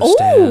walk down the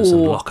stairs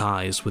and lock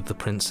eyes with the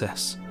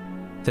princess.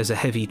 There's a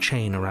heavy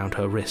chain around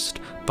her wrist,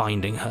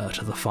 binding her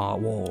to the far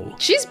wall.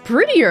 She's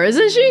prettier,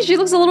 isn't she? She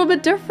looks a little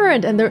bit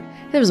different. And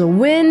there's a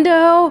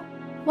window.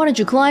 Why don't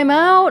you climb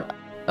out?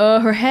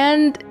 Her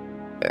hand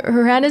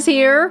is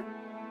here.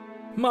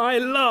 My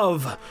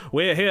love,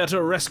 we're here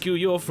to rescue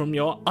you from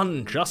your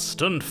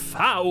unjust and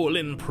foul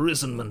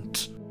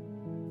imprisonment.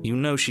 You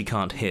know she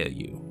can't hear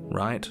you,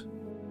 right?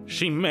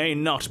 She may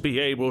not be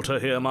able to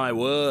hear my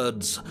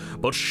words,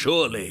 but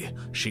surely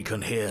she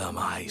can hear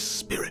my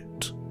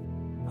spirit.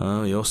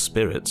 Oh, your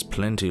spirit's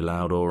plenty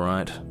loud, all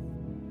right.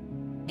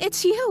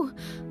 It's you,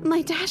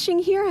 my dashing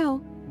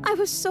hero. I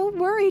was so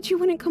worried you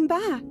wouldn't come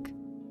back.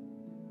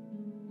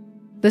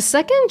 The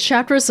second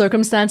chapter's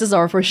circumstances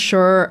are for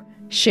sure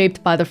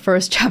shaped by the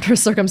first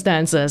chapter's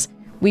circumstances.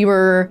 We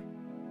were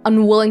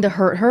unwilling to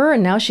hurt her,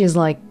 and now she's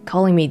like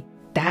calling me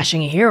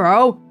dashing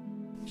hero.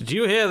 Did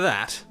you hear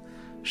that?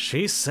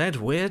 She said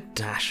we're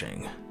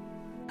dashing.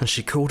 And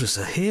she called us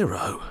a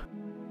hero.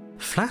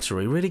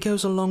 Flattery really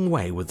goes a long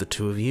way with the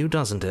two of you,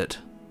 doesn't it?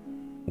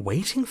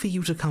 Waiting for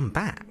you to come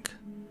back.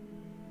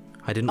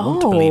 I didn't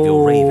want to believe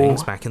your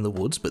ravings back in the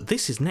woods, but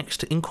this is next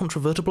to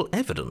incontrovertible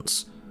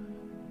evidence.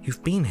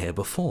 You've been here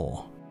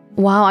before.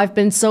 Wow, I've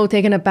been so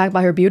taken aback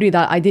by her beauty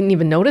that I didn't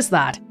even notice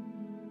that.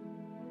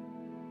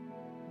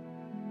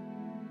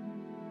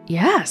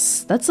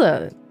 Yes, that's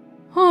a...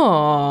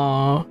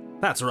 Huh.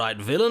 That's right,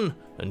 villain,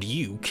 and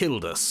you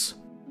killed us.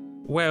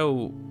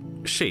 Well,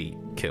 she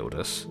killed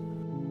us.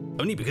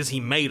 Only because he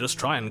made us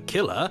try and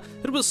kill her.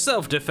 It was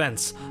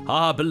self-defense.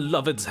 Our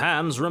beloved's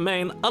hands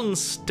remain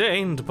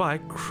unstained by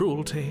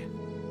cruelty.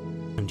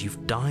 And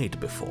you've died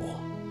before.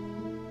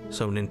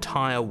 So an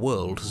entire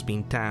world has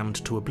been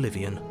damned to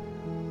oblivion.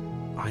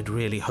 I'd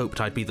really hoped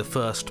I'd be the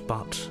first,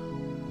 but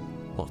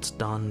what's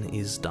done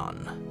is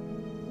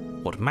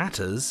done. What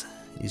matters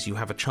is you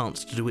have a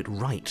chance to do it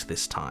right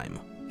this time.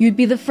 You'd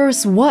be the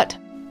first what?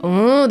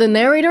 Oh, the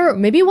narrator?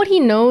 Maybe what he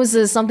knows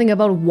is something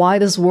about why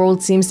this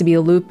world seems to be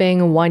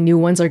looping and why new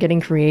ones are getting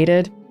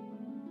created.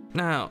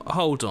 Now,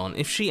 hold on.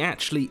 If she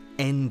actually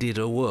ended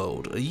a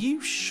world, are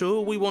you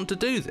sure we want to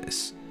do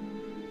this?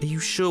 Are you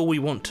sure we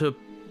want to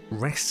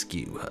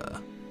rescue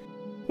her?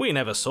 We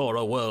never saw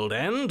a world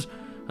end,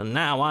 and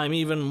now I'm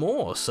even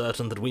more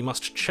certain that we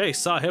must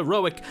chase our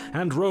heroic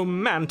and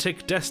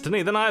romantic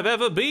destiny than I've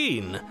ever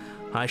been.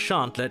 I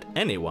shan't let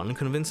anyone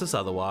convince us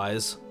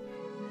otherwise.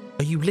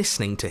 Are you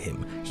listening to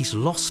him? He's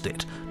lost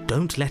it.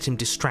 Don't let him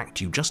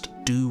distract you. Just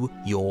do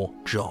your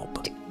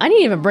job. I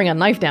didn't even bring a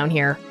knife down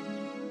here.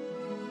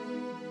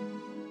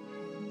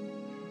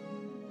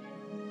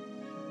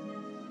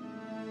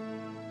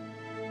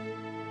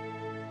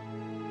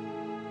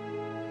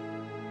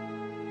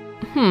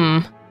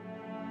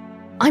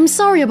 I'm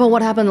sorry about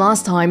what happened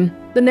last time.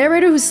 The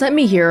narrator who sent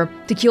me here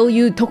to kill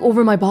you took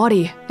over my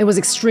body. It was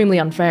extremely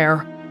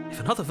unfair. If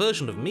another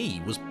version of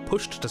me was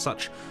pushed to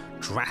such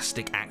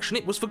drastic action,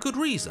 it was for good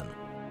reason.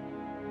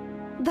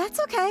 That's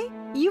okay.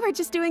 You were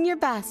just doing your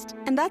best,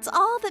 and that's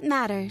all that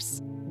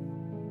matters.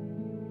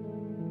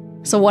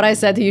 So what I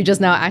said to you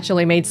just now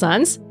actually made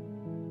sense?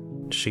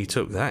 She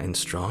took that in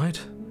stride.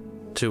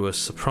 To a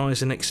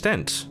surprising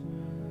extent.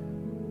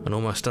 An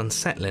almost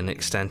unsettling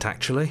extent,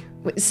 actually.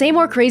 Say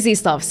more crazy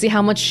stuff. See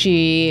how much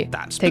she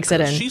That's takes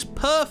it in. She's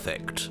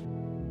perfect.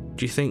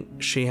 Do you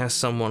think she has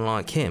someone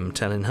like him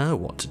telling her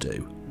what to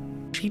do?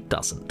 She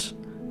doesn't.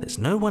 There's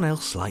no one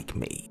else like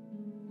me.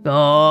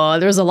 Oh,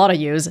 there's a lot of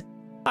yous.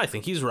 I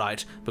think he's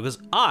right, because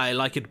I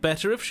like it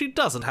better if she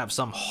doesn't have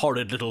some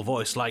horrid little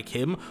voice like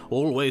him,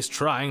 always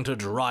trying to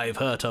drive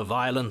her to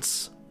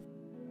violence.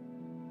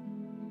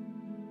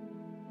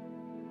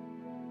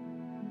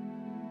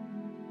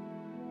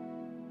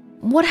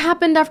 What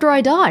happened after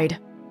I died?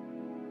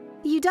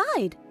 You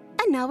died,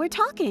 and now we're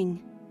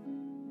talking.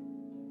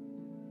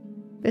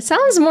 It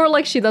sounds more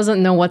like she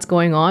doesn't know what's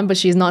going on, but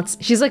she's not.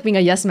 She's like being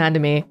a yes man to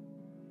me.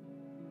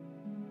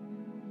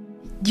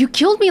 You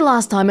killed me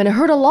last time and it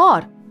hurt a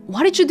lot.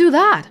 Why did you do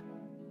that?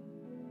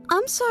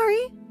 I'm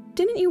sorry.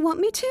 Didn't you want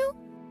me to?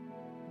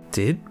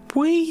 Did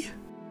we?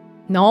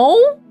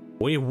 No?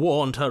 We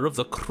warned her of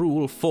the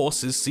cruel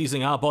forces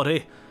seizing our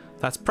body.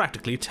 That's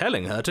practically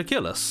telling her to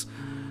kill us.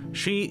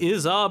 She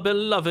is our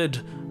beloved,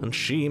 and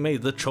she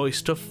made the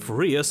choice to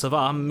free us of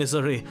our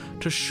misery,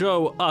 to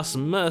show us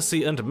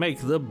mercy and make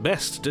the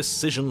best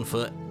decision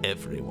for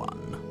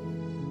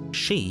everyone.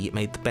 She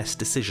made the best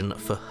decision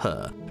for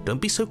her.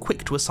 Don't be so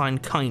quick to assign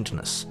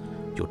kindness.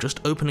 You're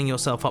just opening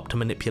yourself up to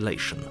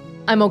manipulation.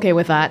 I'm okay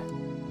with that.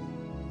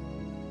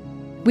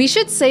 We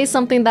should say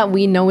something that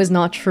we know is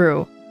not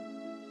true.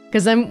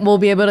 Because then we'll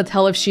be able to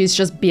tell if she's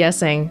just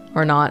BSing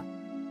or not.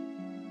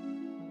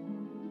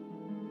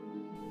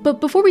 But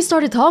before we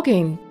started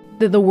talking,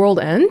 did the world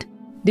end?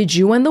 Did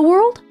you end the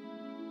world?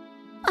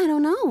 I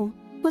don't know.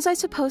 Was I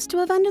supposed to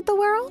have ended the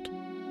world?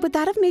 Would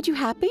that have made you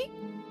happy?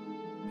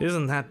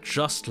 Isn't that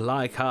just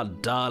like our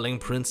darling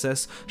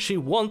princess? She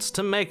wants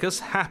to make us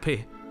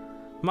happy.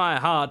 My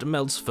heart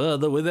melts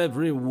further with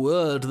every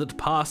word that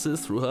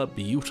passes through her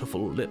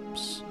beautiful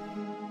lips.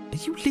 Are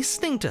you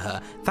listening to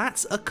her?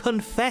 That's a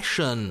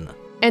confession.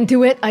 And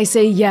to it, I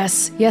say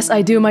yes. Yes,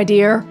 I do, my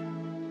dear.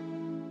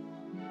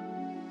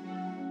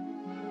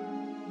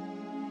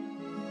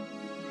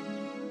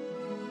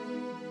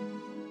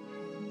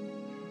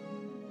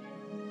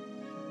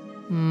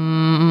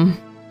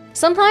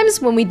 Sometimes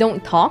when we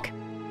don't talk,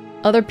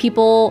 other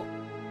people,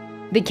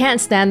 they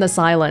can't stand the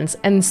silence,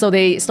 and so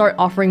they start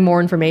offering more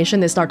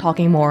information, they start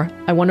talking more.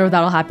 I wonder if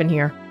that'll happen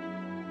here.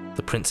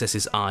 The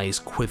princess's eyes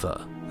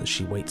quiver as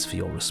she waits for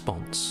your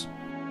response.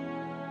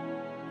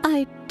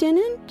 I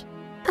didn't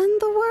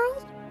end the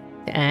world?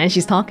 And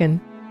she's talking.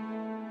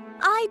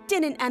 I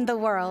didn't end the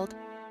world.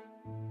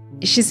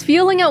 She's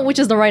feeling out which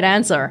is the right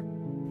answer.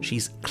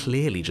 She's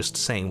clearly just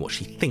saying what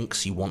she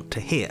thinks you want to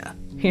hear.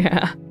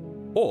 Yeah.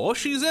 Or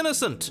she's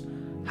innocent.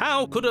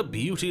 How could a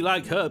beauty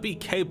like her be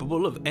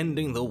capable of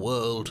ending the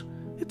world?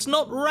 It's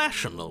not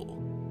rational.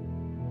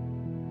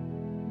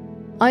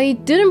 I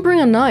didn't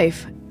bring a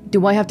knife.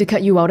 Do I have to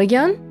cut you out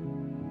again?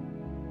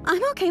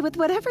 I'm okay with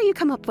whatever you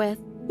come up with.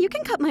 You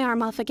can cut my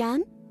arm off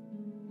again.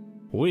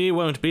 We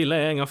won't be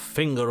laying a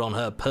finger on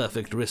her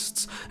perfect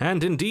wrists,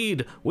 and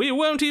indeed, we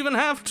won't even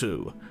have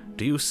to.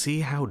 Do you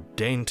see how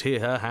dainty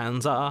her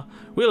hands are?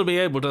 We'll be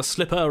able to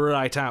slip her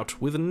right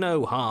out with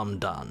no harm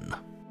done.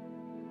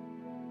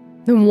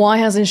 Then why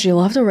hasn't she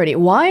left already?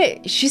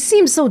 Why? She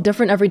seems so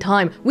different every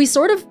time. We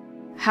sort of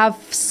have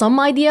some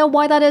idea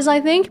why that is, I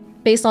think,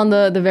 based on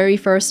the very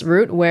first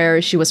route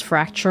where she was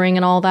fracturing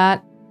and all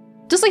that.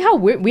 Just like how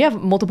we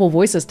have multiple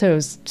voices too.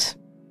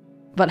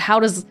 But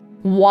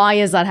why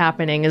is that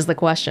happening is the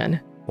question.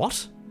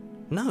 What?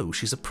 No,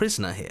 she's a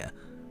prisoner here.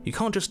 You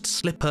can't just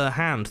slip her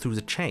hand through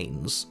the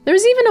chains.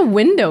 There's even a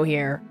window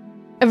here.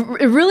 A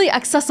really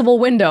accessible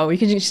window. You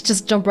can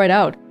just jump right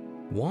out.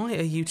 Why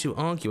are you two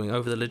arguing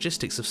over the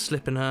logistics of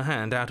slipping her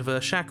hand out of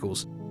her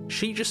shackles?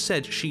 She just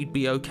said she'd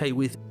be okay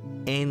with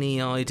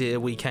any idea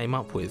we came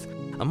up with.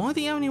 Am I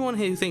the only one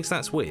here who thinks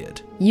that's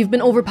weird? You've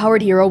been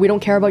overpowered, hero. We don't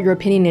care about your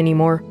opinion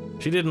anymore.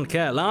 She didn't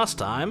care last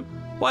time.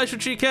 Why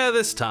should she care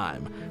this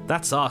time?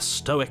 That's our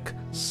stoic,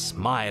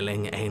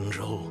 smiling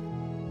angel.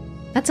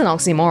 That's an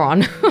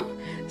oxymoron.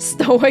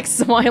 Stoic,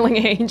 smiling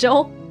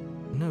angel?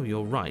 No,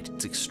 you're right.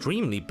 It's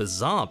extremely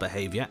bizarre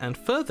behaviour and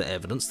further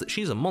evidence that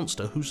she's a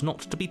monster who's not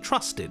to be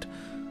trusted.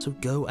 So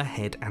go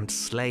ahead and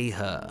slay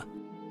her.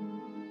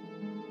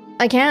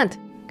 I can't,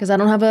 because I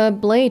don't have a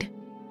blade.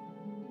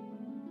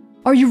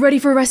 Are you ready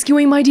for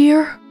rescuing, my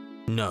dear?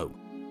 No.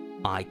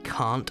 I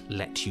can't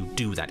let you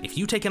do that. If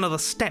you take another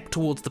step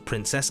towards the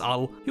princess,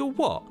 You'll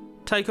what?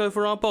 Take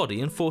over our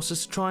body and force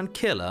us to try and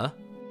kill her?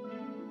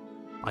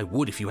 I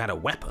would if you had a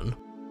weapon.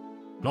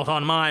 Not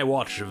on my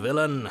watch,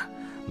 villain.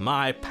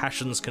 My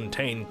passions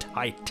contain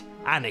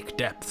titanic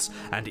depths,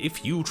 and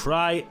if you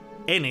try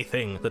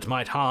anything that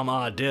might harm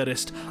our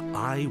dearest,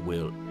 I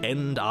will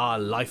end our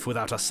life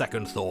without a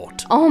second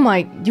thought. Oh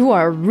my, you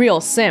are a real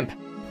simp.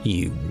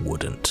 You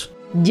wouldn't.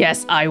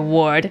 Yes, I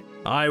would.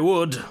 I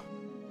would.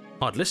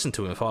 I'd listen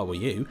to him if I were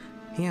you.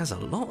 He has a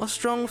lot of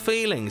strong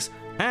feelings.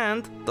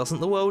 And doesn't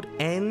the world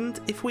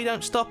end if we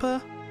don't stop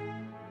her?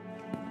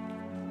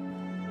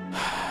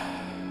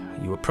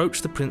 You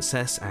approach the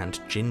princess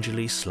and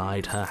gingerly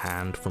slide her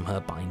hand from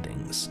her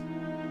bindings.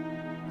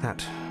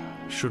 That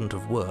shouldn't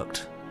have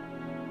worked.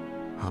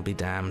 I'll be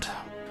damned.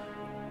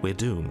 We're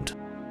doomed.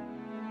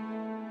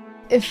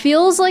 It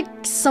feels like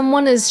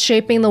someone is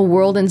shaping the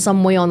world in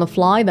some way on the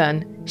fly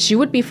then. She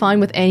would be fine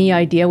with any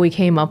idea we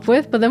came up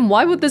with, but then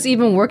why would this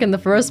even work in the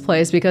first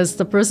place? Because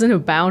the person who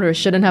bound her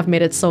shouldn't have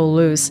made it so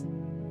loose.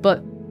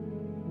 But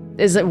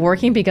is it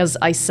working because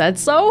I said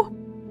so?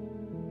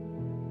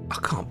 I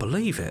can't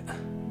believe it.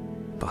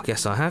 But I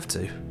guess I have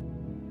to.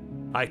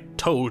 I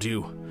told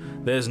you,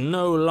 there's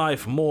no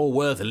life more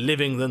worth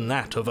living than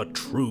that of a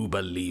true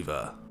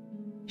believer.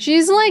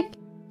 She's like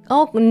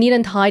all neat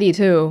and tidy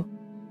too.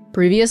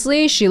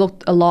 Previously, she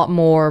looked a lot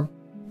more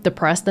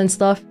depressed and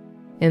stuff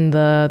in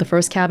the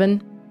first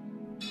cabin.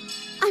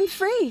 I'm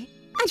free,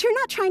 and you're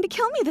not trying to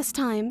kill me this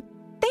time.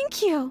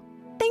 Thank you.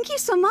 Thank you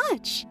so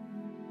much.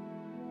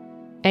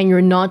 And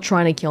you're not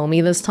trying to kill me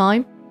this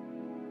time?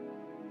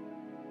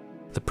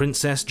 The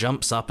princess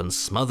jumps up and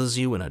smothers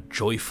you in a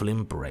joyful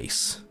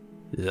embrace.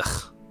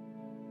 Ugh.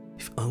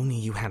 If only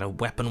you had a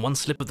weapon, one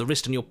slip of the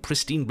wrist and your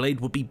pristine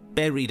blade would be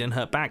buried in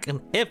her back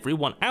and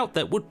everyone out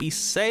there would be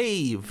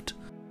saved.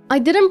 I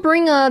didn't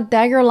bring a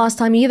dagger last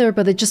time either,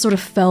 but it just sort of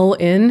fell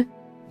in.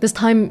 This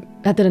time,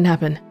 that didn't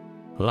happen.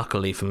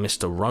 Luckily for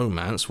Mr.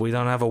 Romance, we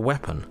don't have a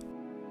weapon.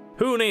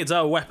 Who needs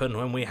a weapon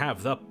when we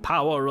have the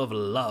power of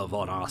love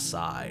on our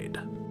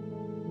side?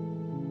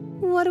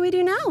 What do we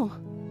do now?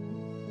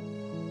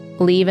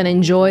 Leave and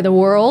enjoy the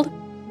world?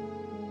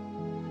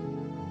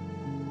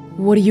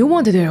 What do you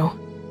want to do?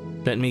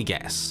 Let me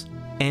guess.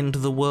 End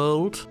the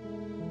world?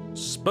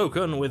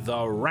 Spoken with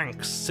the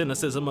rank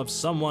cynicism of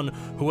someone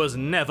who has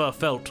never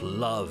felt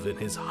love in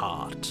his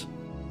heart.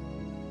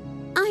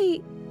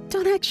 I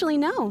don't actually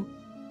know.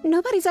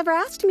 Nobody's ever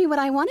asked me what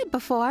I wanted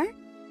before.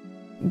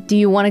 Do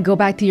you want to go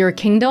back to your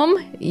kingdom?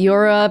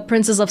 You're a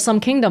princess of some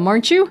kingdom,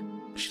 aren't you?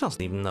 She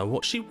doesn't even know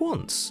what she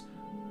wants.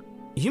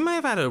 You may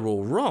have had her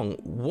all wrong.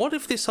 What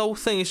if this whole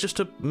thing is just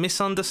a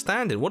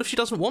misunderstanding? What if she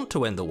doesn't want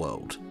to end the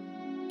world?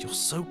 You're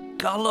so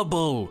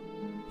gullible.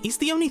 Is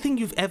the only thing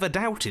you've ever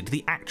doubted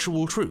the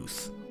actual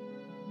truth?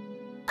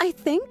 I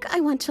think I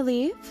want to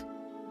leave.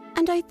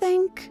 And I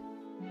think...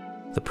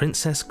 The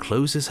princess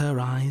closes her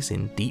eyes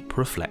in deep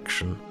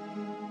reflection.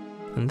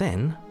 And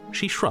then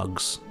she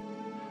shrugs.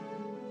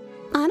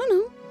 I don't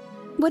know.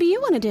 What do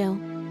you want to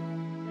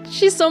do?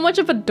 She's so much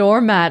of a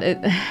doormat.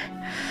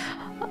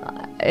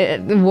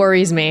 It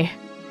worries me.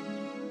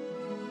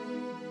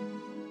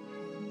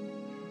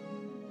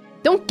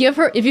 Don't give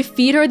her... If you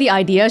feed her the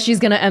idea, she's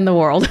gonna end the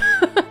world.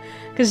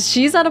 Because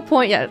she's at a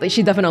point... Yeah,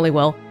 she definitely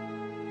will.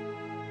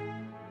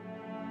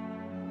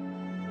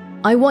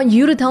 I want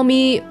you to tell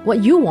me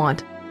what you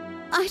want.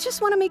 I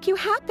just want to make you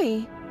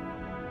happy.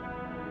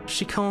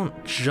 She can't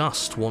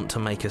just want to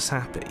make us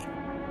happy.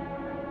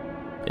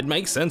 It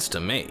makes sense to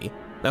me.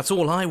 That's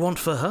all I want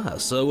for her,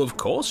 so of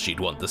course she'd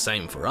want the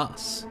same for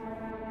us.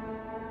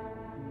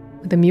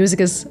 The music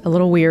is a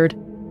little weird.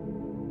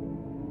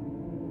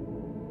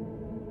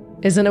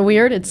 Isn't it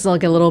weird? It's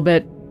like a little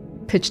bit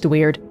pitched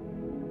weird.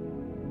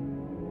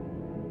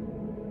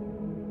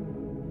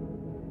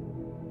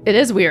 It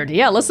is weird.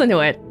 Yeah, listen to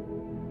it.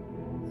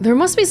 There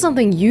must be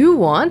something you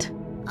want.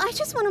 I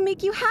just want to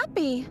make you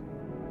happy.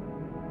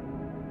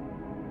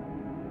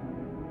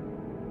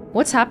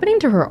 What's happening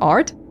to her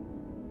art?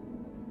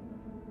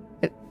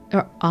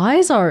 Her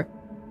eyes are...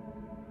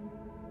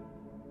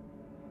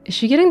 Is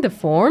she getting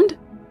deformed?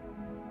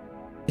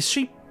 Is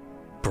she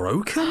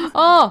broken?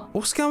 Oh!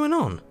 What's going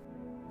on?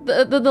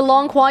 The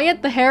long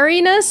quiet? The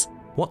hairiness?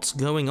 What's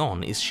going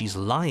on is she's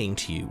lying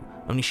to you,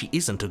 only she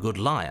isn't a good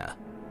liar.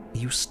 Are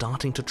you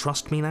starting to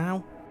trust me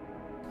now?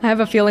 I have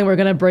a feeling we're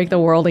gonna break the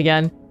world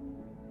again.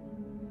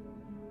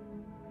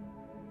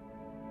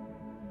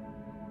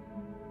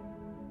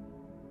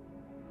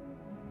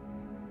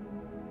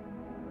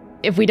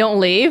 If we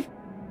don't leave,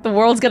 the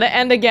world's gonna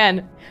end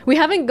again. We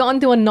haven't gone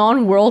to a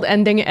non-world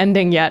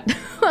ending yet.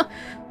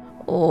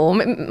 Oh,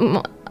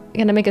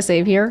 gonna make a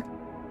save here.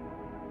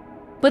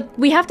 But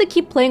we have to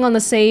keep playing on the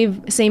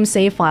same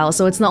save file,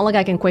 so it's not like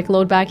I can quick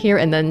load back here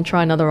and then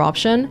try another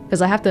option,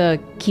 because I have to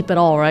keep it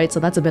all, right? So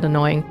that's a bit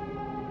annoying.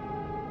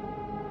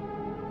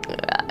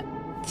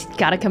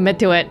 Gotta commit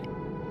to it.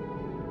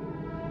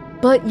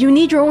 But you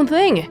need your own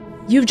thing.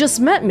 You've just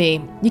met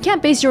me. You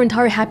can't base your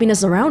entire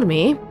happiness around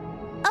me.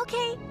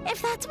 Okay,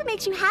 if that's what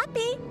makes you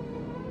happy.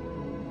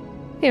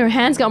 Hey, her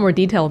hands got more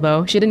detail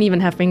though. She didn't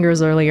even have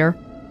fingers earlier.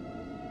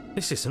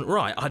 This isn't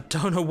right. I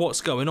don't know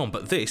what's going on,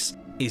 but this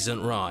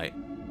isn't right.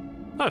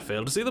 I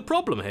fail to see the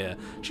problem here.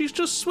 She's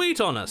just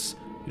sweet on us.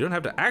 You don't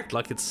have to act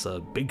like it's a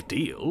big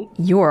deal.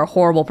 You're a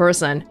horrible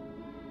person.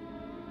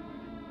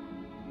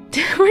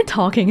 We're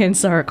talking in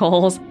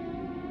circles.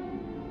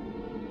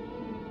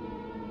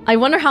 I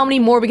wonder how many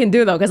more we can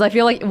do though, because I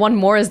feel like one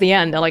more is the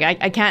end. Like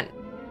I can't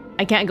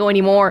go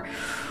anymore.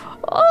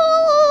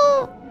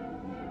 Oh.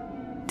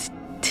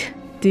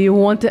 Do you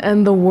want to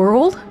end the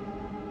world?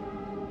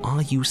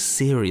 Are you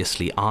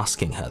seriously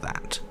asking her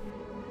that?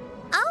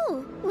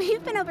 Oh,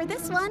 we've been over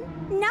this one.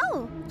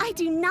 No, I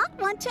do not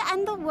want to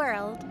end the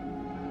world.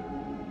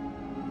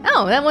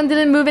 Oh, that one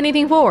didn't move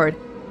anything forward.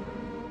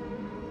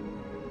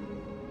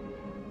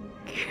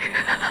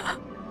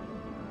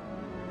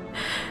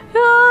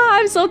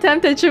 I'm so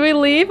tempted. Should we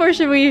leave or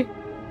should we...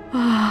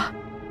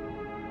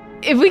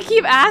 If we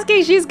keep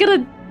asking, she's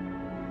gonna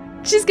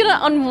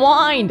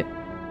unwind.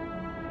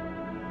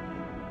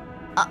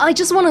 I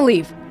just want to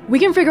leave. We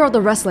can figure out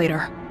the rest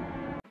later.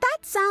 That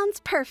sounds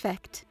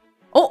perfect.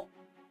 Oh.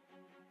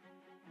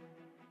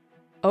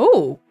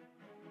 Oh.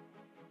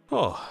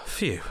 Oh,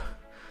 phew.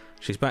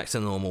 She's back to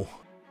normal.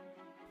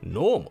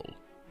 Normal?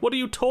 What are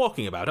you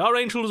talking about? Our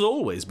angel has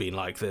always been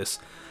like this.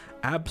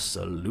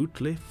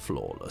 Absolutely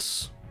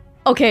flawless.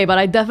 Okay, but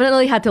I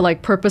definitely had to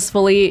like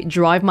purposefully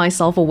drive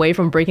myself away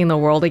from breaking the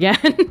world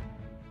again.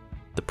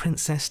 The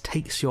princess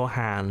takes your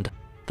hand,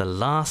 the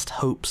last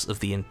hopes of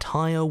the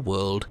entire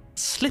world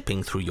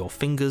slipping through your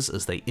fingers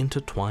as they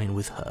intertwine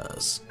with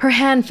hers. Her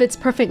hand fits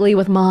perfectly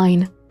with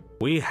mine.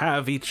 We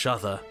have each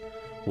other.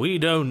 We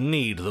don't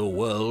need the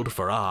world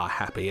for our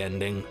happy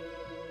ending.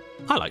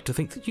 I like to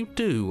think that you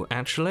do,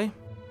 actually.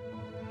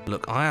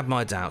 Look, I have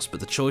my doubts,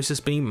 but the choice has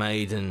been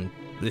made and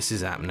this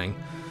is happening.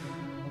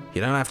 You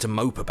don't have to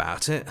mope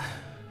about it.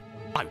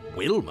 I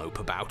will mope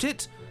about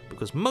it,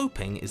 because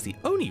moping is the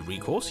only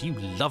recourse you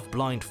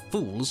love-blind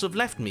fools have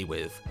left me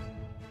with.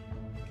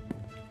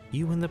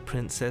 You and the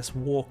princess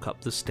walk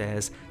up the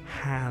stairs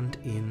hand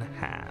in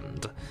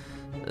hand.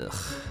 Ugh,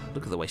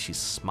 look at the way she's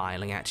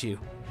smiling at you.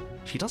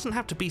 She doesn't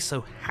have to be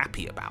so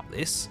happy about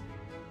this.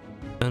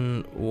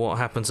 And what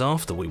happens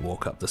after we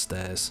walk up the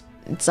stairs?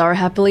 It's our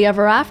happily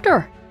ever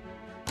after.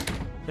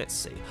 Let's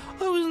see.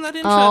 Oh, isn't that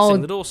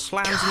interesting? The door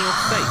slams in your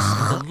face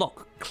and the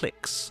lock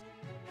clicks.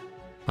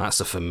 That's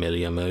a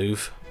familiar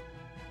move.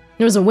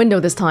 There's a window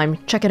this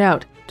time. Check it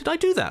out. Did I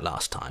do that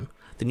last time?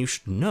 Then you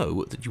should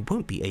know that you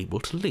won't be able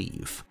to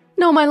leave.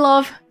 No, my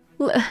love.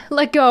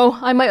 Let go.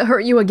 I might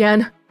hurt you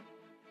again.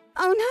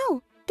 Oh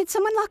no! Did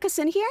someone lock us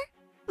in here?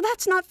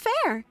 That's not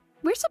fair.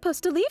 We're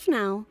supposed to leave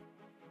now.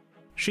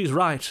 She's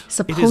right.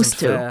 Supposed it isn't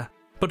to. fair.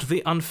 But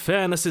the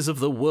unfairnesses of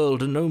the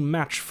world are no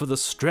match for the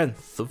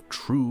strength of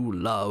true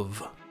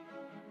love.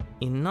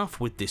 Enough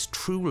with this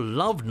true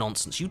love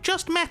nonsense. You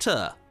just met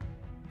her.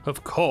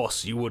 Of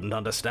course you wouldn't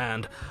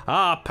understand.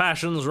 Our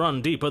passions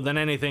run deeper than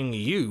anything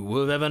you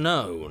have ever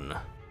known.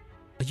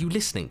 Are you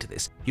listening to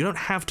this? You don't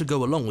have to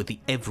go along with the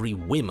every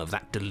whim of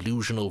that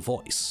delusional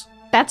voice.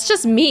 That's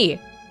just me.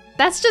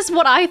 That's just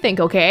what I think,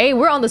 okay?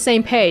 We're on the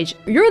same page.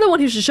 You're the one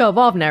who should shove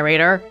off,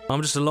 narrator.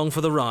 I'm just along for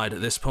the ride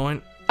at this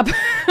point.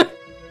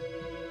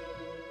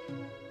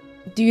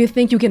 Do you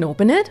think you can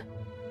open it?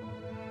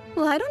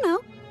 Well, I don't know.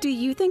 Do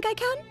you think I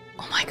can?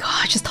 Oh my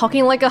god, she's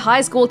talking like a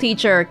high school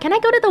teacher. Can I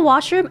go to the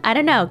washroom? I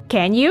don't know.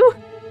 Can you?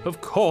 Of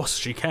course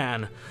she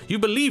can. You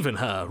believe in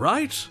her,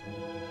 right?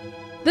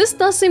 This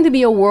does seem to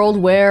be a world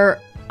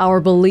where our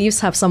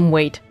beliefs have some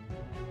weight.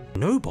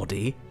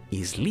 Nobody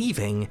is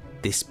leaving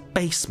this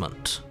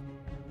basement.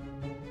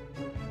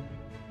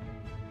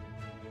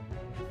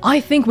 I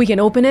think we can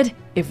open it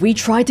if we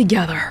try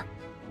together.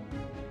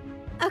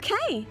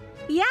 Okay,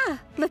 yeah,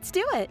 let's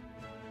do it.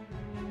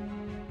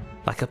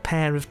 Like a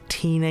pair of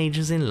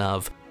teenagers in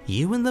love,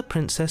 you and the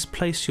princess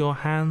place your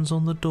hands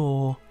on the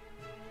door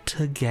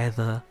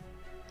together.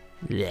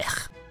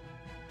 Blech.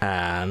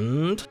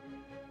 And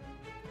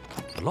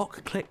the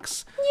lock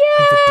clicks. Yay!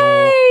 And the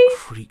door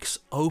creaks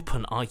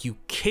open. Are you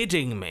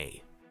kidding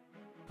me?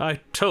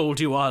 I told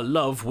you our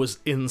love was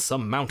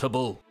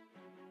insurmountable.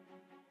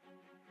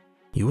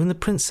 You and the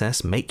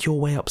princess make your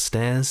way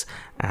upstairs,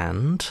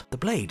 and the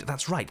blade,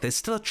 that's right, there's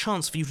still a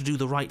chance for you to do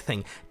the right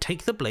thing.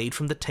 Take the blade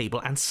from the table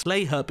and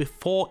slay her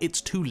before it's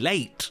too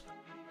late.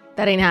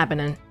 That ain't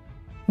happening.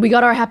 We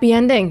got our happy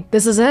ending.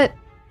 This is it.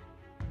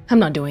 I'm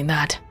not doing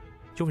that.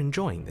 You're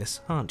enjoying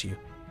this, aren't you?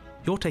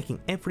 You're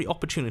taking every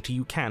opportunity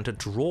you can to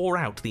draw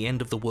out the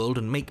end of the world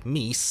and make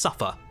me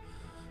suffer.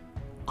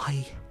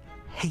 I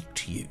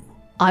hate you.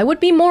 I would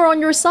be more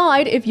on your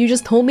side if you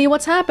just told me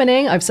what's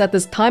happening. I've said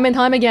this time and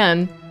time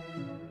again.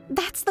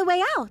 That's the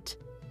way out.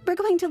 We're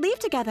going to leave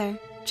together,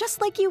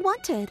 just like you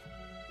wanted.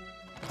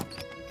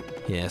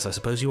 Yes, I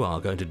suppose you are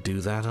going to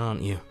do that,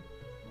 aren't you?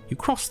 You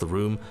cross the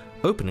room,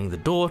 opening the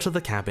door to the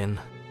cabin,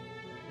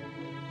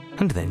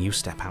 and then you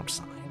step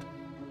outside.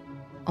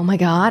 Oh my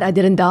god, I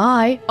didn't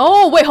die.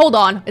 Oh, wait, hold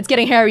on. It's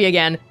getting hairy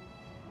again.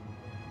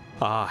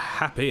 Our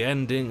happy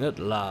ending at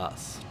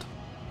last.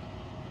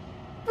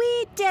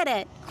 We did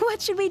it.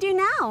 What should we do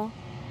now?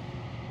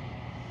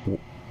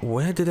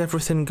 Where did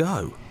everything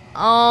go?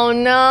 Oh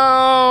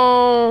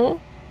no.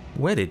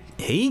 Where did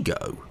he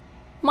go?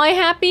 My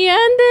happy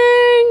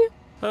ending.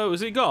 Oh,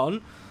 is he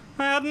gone?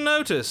 I hadn't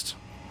noticed.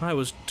 I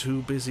was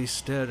too busy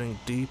staring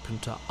deep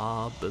into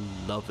our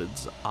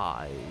beloved's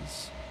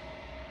eyes.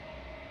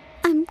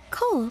 I'm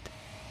cold.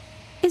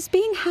 Is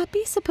being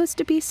happy supposed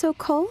to be so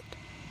cold?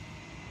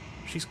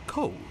 She's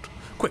cold.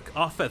 Quick,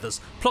 our feathers.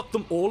 Pluck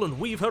them all and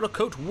weave her a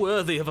coat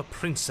worthy of a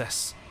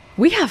princess.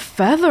 We have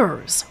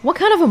feathers. What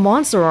kind of a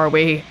monster are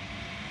we?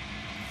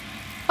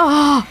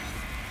 Ah!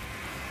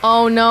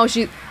 Oh no,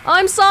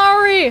 I'm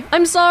sorry!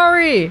 I'm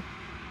sorry!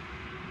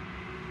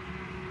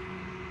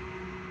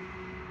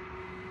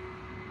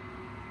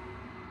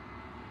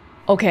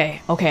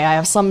 Okay, I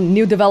have some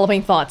new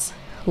developing thoughts.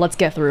 Let's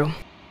get through.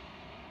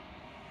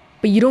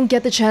 But you don't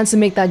get the chance to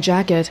make that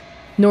jacket,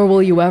 nor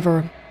will you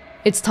ever.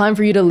 It's time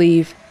for you to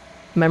leave.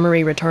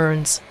 Memory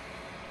returns.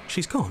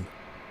 She's gone.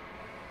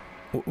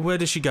 Where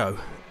did she go?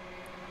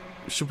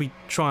 Should we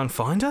try and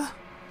find her?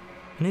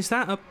 And is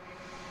that a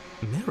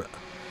mirror?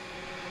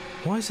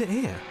 Why is it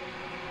here?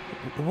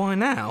 Why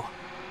now?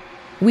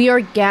 We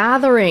are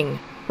gathering.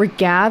 We're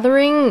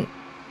gathering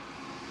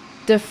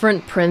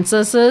different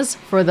princesses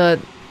for the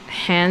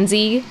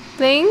handsy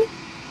thing.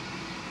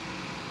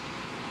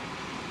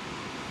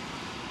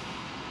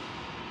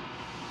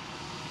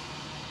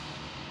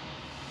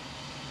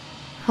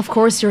 Of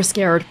course you're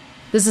scared.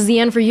 This is the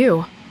end for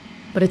you.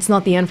 But it's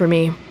not the end for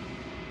me.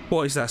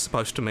 What is that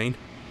supposed to mean?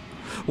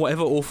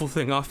 Whatever awful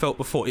thing I felt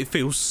before, it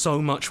feels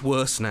so much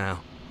worse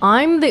now.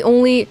 I'm the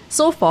only...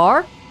 So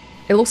far,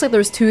 it looks like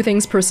there's two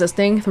things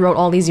persisting throughout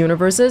all these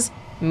universes.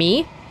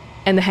 Me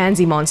and the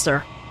handsy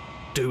monster.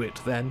 Do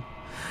it then.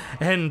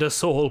 End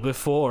us all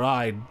before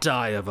I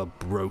die of a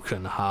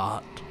broken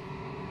heart.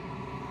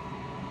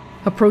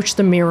 Approach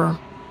the mirror.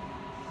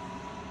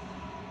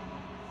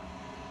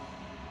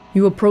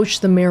 You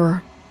approach the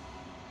mirror.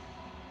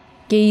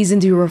 Gaze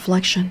into your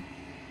reflection.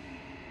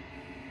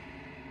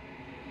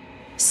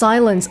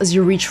 Silence as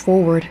you reach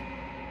forward.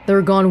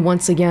 They're gone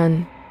once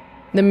again.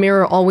 The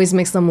mirror always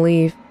makes them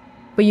leave,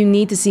 but you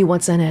need to see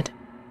what's in it.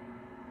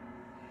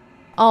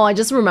 Oh, I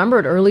just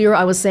remembered earlier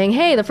I was saying,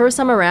 hey, the first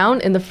time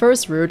around, in the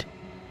first route,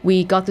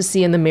 we got to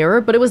see in the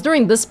mirror, but it was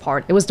during this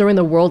part. It was during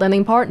the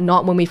world-ending part,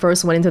 not when we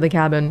first went into the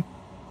cabin.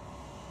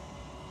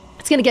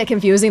 It's gonna get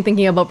confusing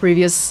thinking about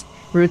previous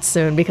routes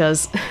soon,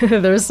 because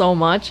there's so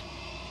much.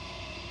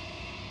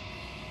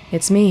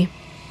 It's me.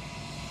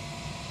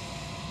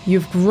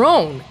 You've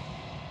grown.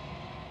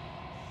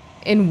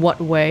 In what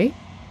way?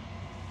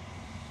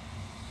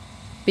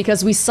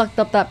 Because we sucked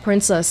up that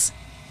princess.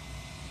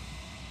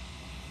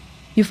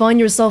 You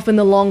find yourself in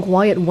the long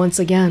quiet once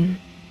again.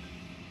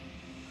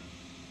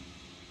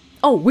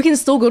 Oh, we can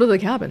still go to the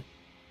cabin.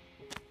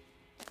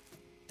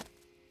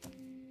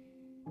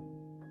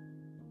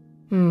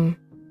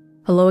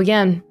 Hello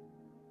again.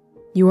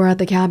 You are at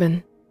the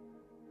cabin.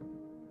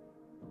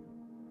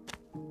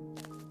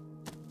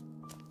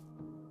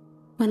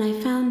 When I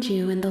found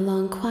you in the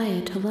long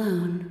quiet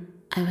alone,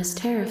 I was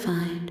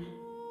terrified.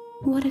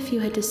 What if you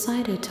had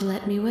decided to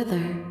let me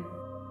wither?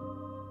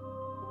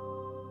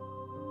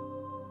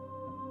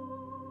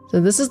 So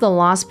this is the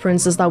last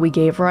princess that we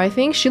gave her, I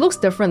think. She looks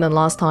different than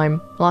last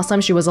time. Last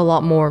time she was a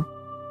lot more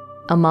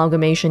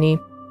amalgamation-y.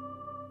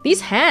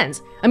 These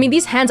hands! I mean,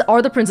 these hands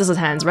are the princess's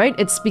hands, right?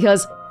 It's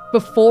because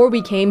before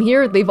we came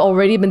here, they've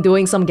already been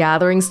doing some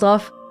gathering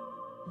stuff.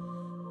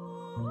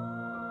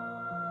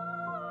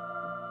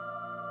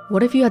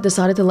 What if you had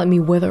decided to let me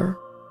wither?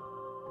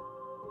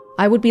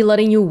 I would be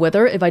letting you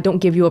wither if I don't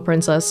give you a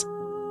princess.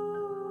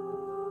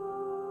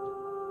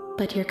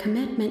 But your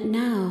commitment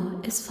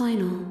now is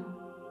final.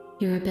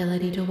 Your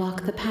ability to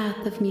walk the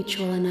path of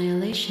mutual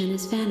annihilation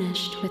is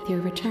vanished with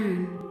your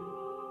return.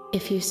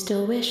 If you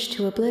still wish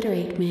to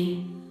obliterate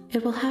me,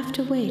 it will have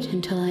to wait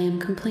until I am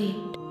complete.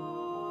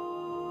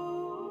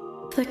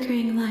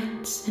 Flickering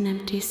lights and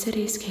empty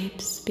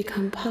cityscapes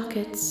become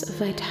pockets of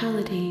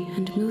vitality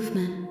and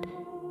movement.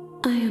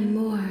 I am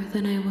more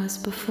than I was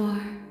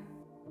before.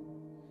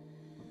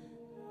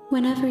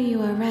 Whenever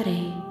you are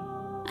ready,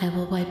 I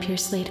will wipe your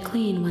slate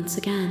clean once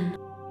again.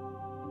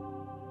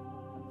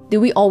 Do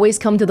we always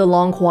come to the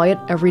long quiet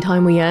every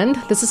time we end?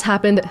 This has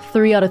happened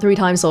 3 out of 3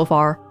 times so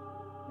far.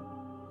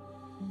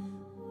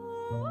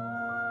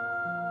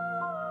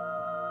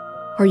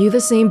 Are you the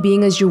same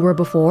being as you were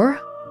before?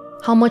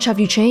 How much have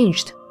you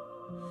changed?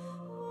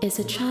 Is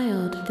a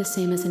child the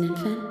same as an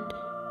infant?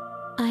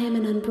 I am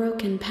an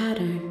unbroken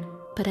pattern,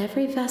 but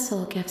every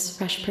vessel gives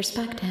fresh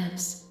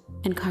perspectives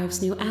and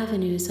carves new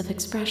avenues of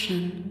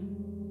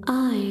expression.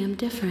 I am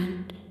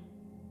different,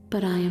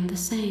 but I am the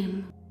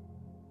same.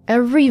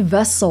 Every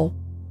vessel.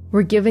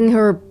 We're giving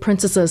her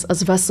princesses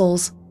as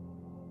vessels.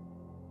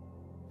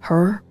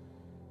 Her?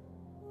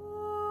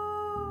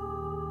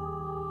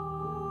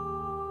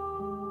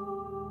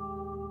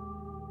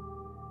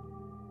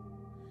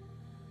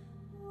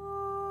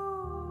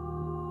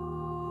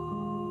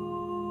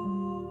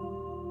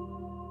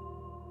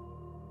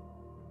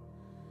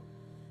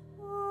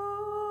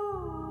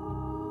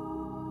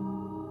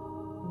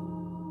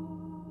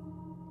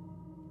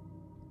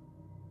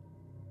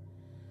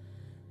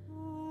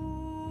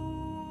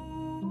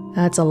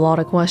 That's a lot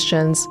of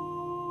questions.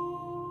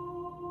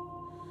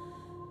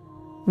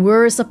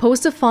 We're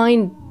supposed to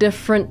find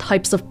different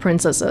types of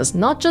princesses,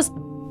 not just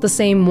the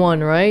same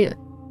one, right?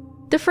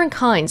 Different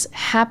kinds.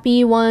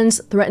 Happy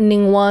ones,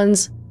 threatening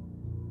ones.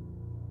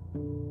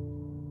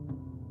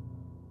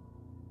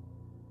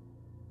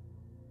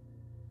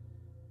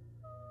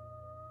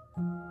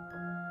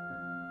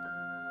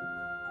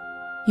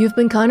 You've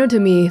been kinder to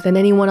me than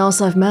anyone else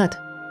I've met.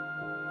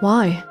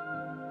 Why?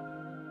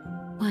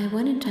 Why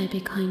wouldn't I be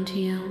kind to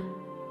you?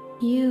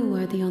 You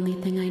are the only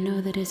thing I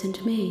know that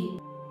isn't me.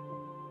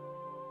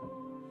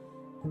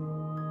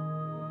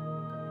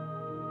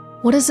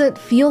 What does it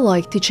feel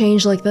like to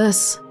change like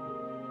this?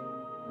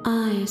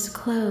 Eyes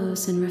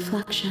close in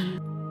reflection.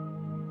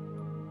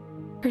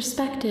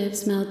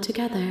 Perspectives meld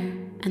together,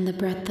 and the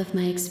breadth of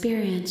my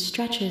experience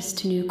stretches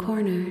to new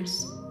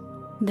corners.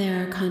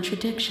 There are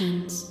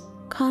contradictions,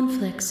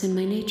 conflicts in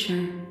my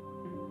nature,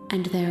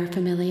 and there are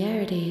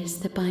familiarities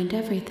that bind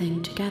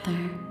everything together.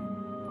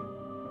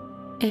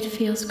 It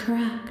feels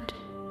correct.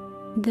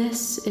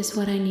 This is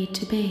what I need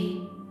to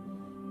be.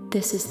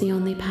 This is the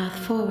only path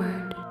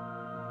forward.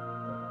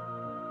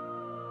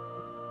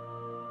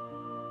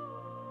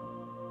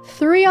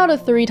 3 out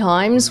of 3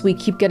 times we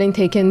keep getting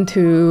taken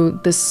to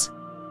this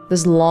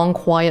long,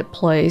 quiet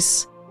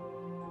place.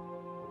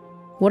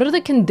 What are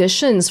the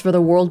conditions for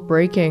the world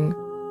breaking?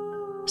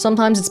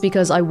 Sometimes it's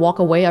because I walk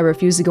away, I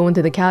refuse to go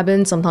into the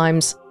cabin.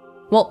 Sometimes,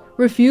 well,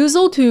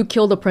 refusal to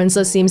kill the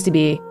princess seems to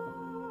be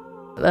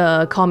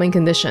a common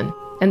condition.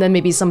 And then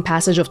maybe some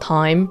passage of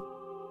time.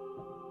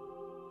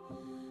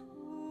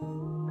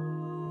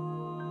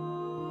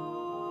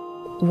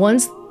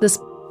 Once this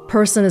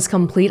person is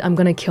complete, I'm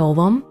gonna kill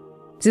them.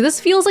 See,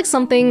 this feels like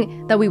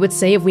something that we would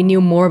say if we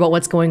knew more about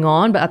what's going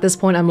on, but at this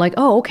point I'm like,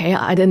 oh, okay,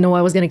 I didn't know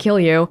I was gonna kill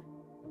you.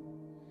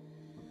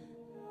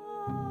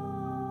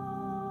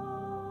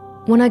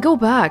 When I go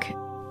back,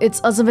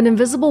 it's as if an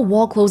invisible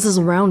wall closes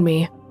around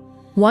me.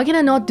 Why can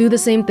I not do the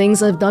same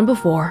things I've done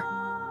before?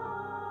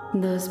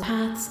 Those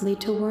paths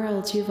lead to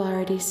worlds you've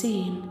already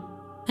seen,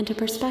 and to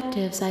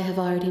perspectives I have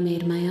already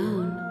made my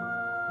own.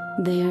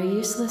 They are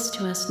useless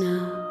to us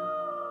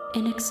now,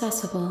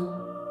 inaccessible.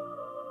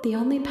 The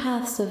only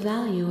paths of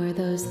value are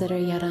those that are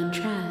yet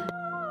untread.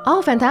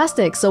 Oh,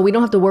 fantastic, so we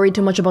don't have to worry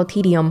too much about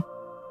tedium.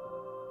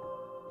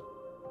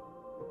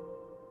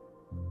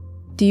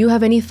 Do you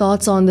have any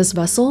thoughts on this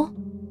vessel?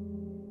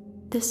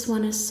 This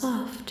one is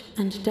soft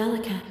and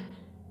delicate.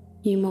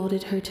 You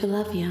molded her to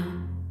love you,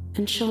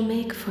 and she'll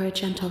make for a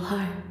gentle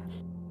heart.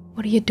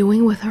 What are you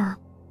doing with her?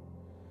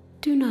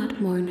 Do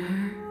not mourn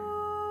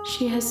her.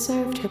 She has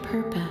served her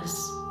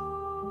purpose.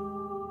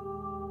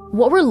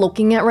 What we're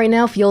looking at right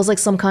now feels like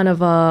some kind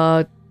of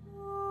a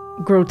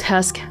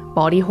grotesque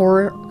body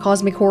horror,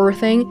 cosmic horror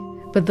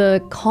thing, but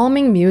the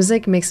calming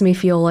music makes me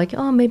feel like,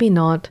 oh, maybe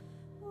not.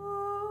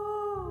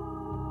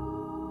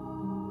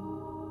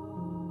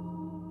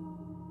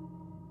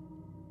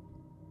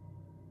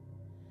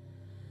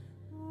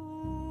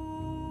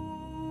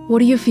 What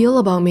do you feel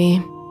about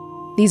me?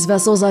 These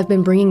vessels I've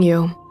been bringing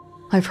you,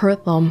 I've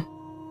hurt them.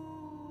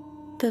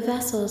 The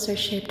vessels are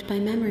shaped by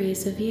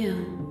memories of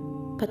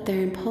you, but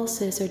their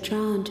impulses are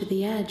drawn to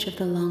the edge of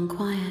the long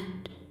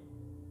quiet.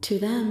 To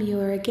them, you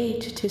are a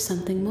gate to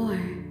something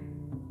more,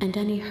 and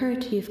any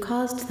hurt you've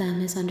caused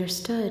them is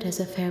understood as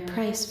a fair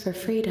price for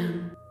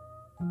freedom.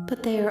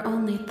 But they are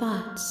only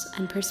thoughts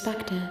and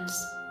perspectives.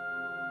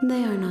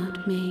 They are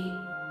not me.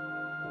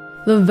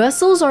 The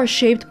vessels are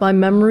shaped by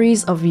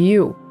memories of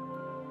you.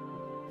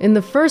 In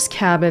the first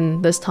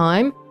cabin this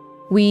time,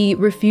 we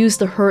refused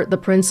to hurt the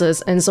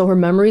princess, and so her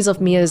memories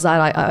of me is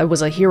that I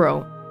was a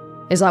hero.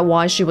 Is that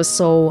why she was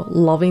so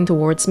loving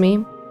towards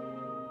me?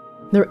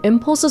 Their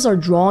impulses are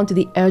drawn to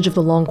the edge of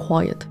the long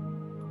quiet.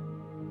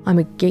 I'm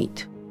a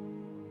gate.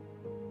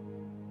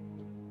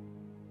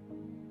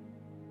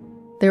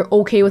 They're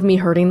okay with me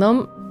hurting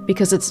them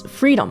because it's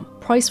freedom,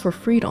 price for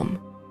freedom.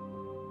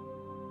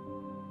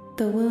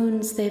 The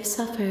wounds they've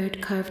suffered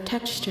carve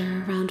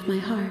texture around my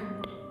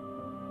heart.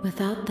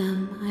 Without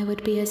them, I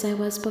would be as I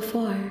was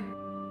before.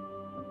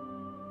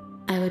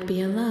 I would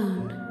be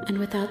alone and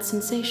without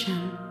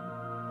sensation.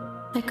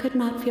 I could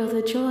not feel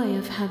the joy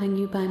of having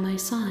you by my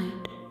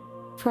side,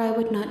 for I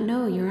would not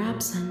know your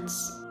absence.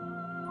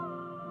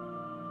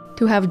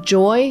 To have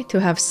joy, to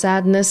have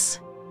sadness,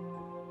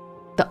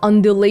 the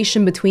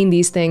undulation between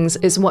these things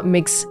is what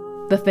makes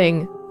the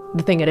thing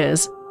it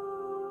is.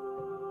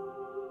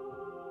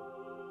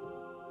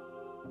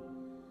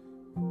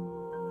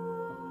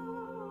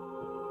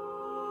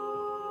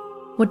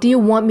 What do you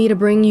want me to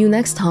bring you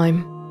next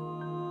time?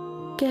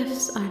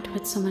 Gifts aren't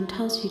what someone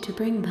tells you to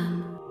bring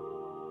them.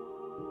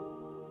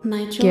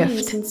 My joy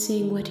is in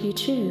seeing what you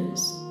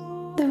choose.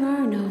 There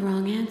are no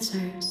wrong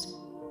answers,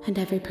 and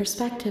every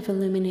perspective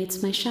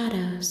illuminates my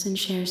shadows and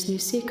shares new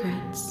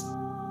secrets.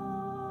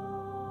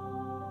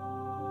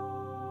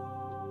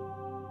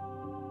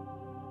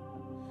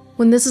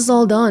 When this is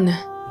all done,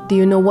 do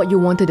you know what you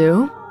want to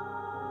do?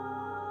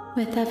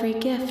 With every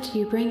gift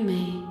you bring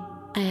me,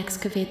 I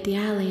excavate the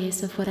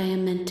alleys of what I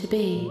am meant to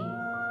be,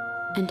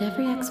 and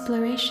every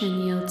exploration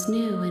yields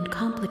new and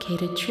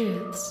complicated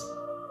truths.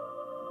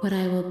 What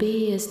I will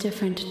be is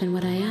different than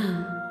what I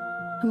am,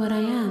 and what I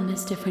am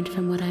is different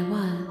from what I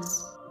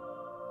was.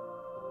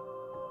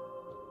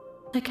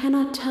 I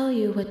cannot tell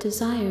you what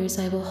desires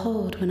I will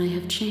hold when I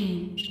have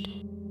changed.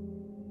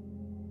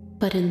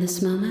 But in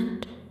this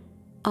moment,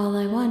 all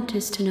I want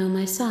is to know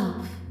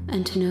myself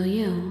and to know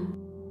you.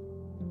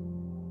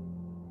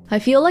 I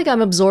feel like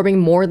I'm absorbing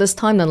more this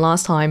time than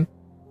last time.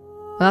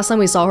 Last time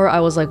we saw her, I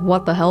was like,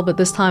 what the hell? But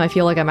this time I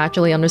feel like I'm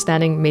actually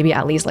understanding maybe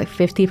at least like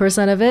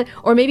 50% of it.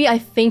 Or maybe I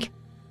think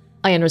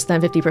I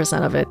understand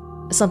 50% of it.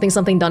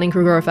 Something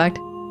Dunning-Kruger effect.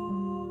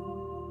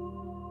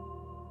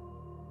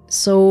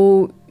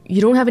 So,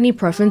 you don't have any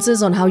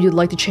preferences on how you'd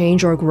like to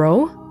change or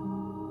grow?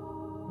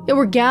 Yeah,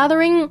 we're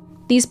gathering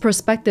these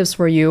perspectives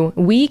for you.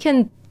 We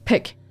can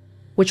pick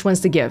which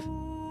ones to give.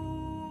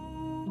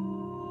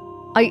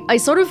 I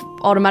sort of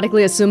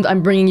automatically assumed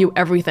I'm bringing you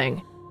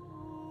everything.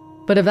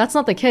 But if that's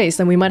not the case,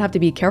 then we might have to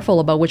be careful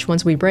about which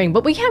ones we bring.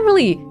 But we can't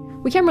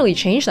really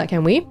change that,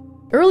 can we?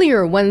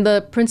 Earlier, when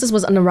the princess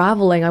was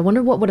unraveling, I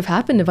wonder what would have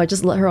happened if I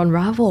just let her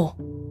unravel.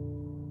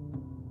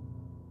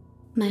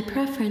 My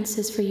preference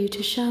is for you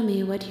to show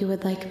me what you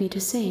would like me to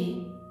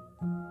see.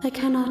 I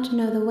cannot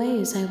know the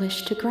ways I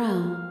wish to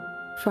grow,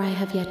 for I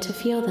have yet to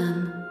feel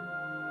them.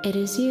 It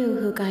is you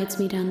who guides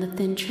me down the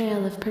thin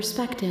trail of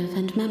perspective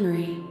and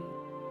memory.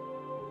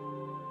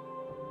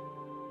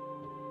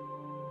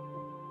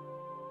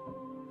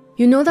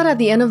 You know that at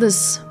the end of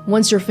this,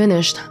 once you're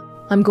finished,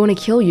 I'm going to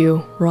kill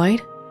you,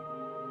 right?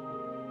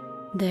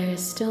 There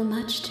is still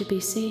much to be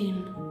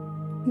seen.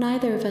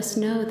 Neither of us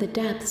know the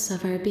depths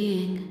of our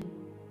being.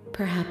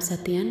 Perhaps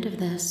at the end of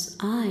this,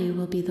 I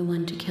will be the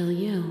one to kill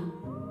you.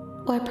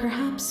 Or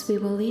perhaps we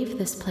will leave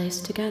this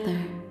place together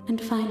and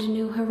find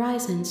new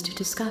horizons to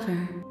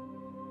discover.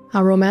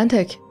 How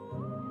romantic.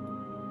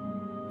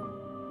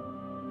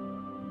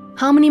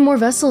 How many more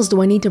vessels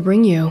do I need to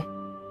bring you?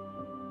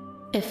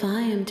 If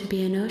I am to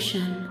be an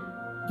ocean,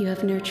 you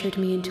have nurtured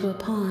me into a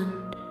pond.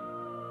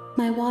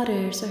 My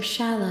waters are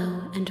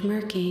shallow and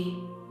murky,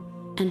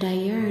 and I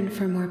yearn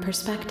for more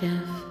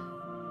perspective.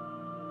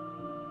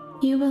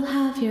 You will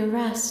have your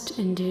rest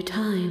in due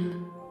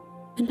time,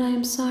 and I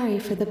am sorry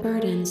for the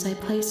burdens I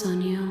place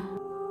on you.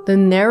 The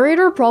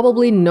narrator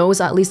probably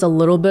knows at least a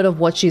little bit of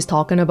what she's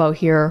talking about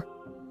here.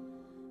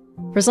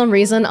 For some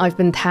reason, I've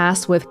been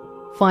tasked with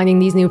finding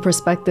these new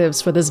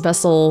perspectives for this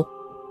vessel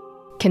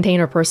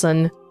container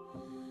person.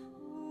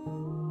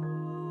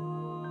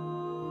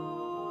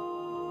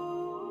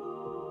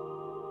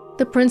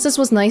 The princess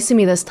was nice to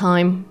me this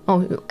time.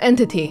 Oh,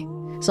 entity.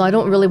 So I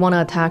don't really want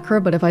to attack her,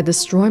 but if I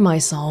destroy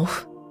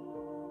myself...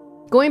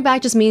 Going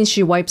back just means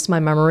she wipes my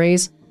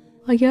memories,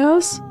 I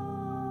guess?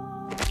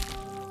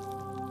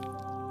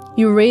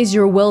 You raise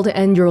your will to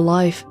end your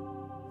life,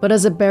 but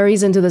as it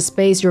buries into the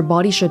space your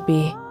body should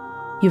be,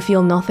 you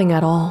feel nothing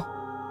at all.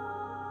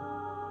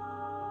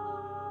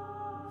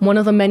 One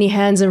of the many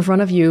hands in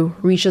front of you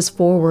reaches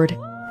forward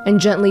and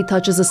gently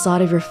touches the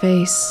side of your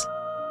face.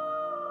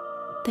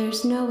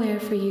 There's nowhere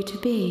for you to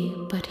be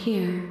but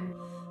here.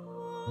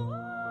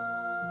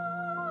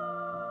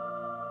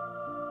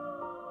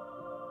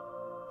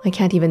 I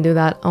can't even do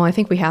that. Oh, I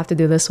think we have to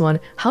do this one.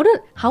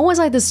 How was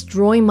I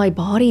destroying my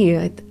body?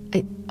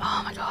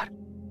 Oh my god.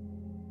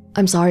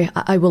 I'm sorry,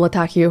 I will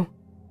attack you.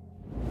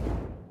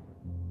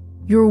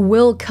 Your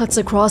will cuts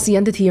across the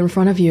entity in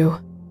front of you,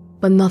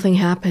 but nothing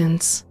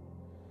happens.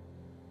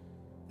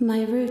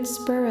 My roots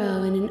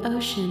burrow in an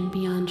ocean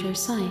beyond your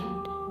sight.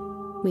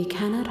 We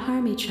cannot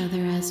harm each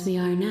other as we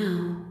are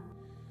now.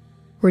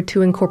 We're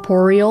too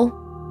incorporeal.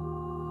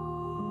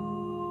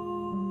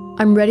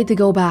 I'm ready to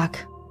go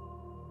back.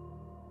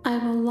 I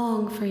will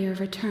long for your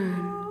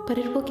return, but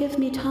it will give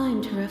me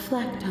time to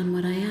reflect on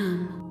what I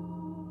am.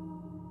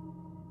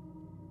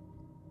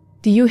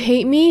 Do you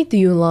hate me? Do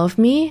you love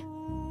me?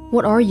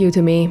 What are you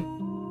to me?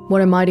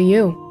 What am I to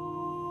you?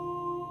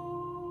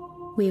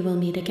 We will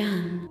meet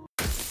again.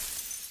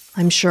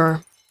 I'm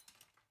sure.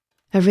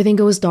 Everything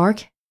goes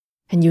dark,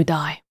 and you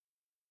die.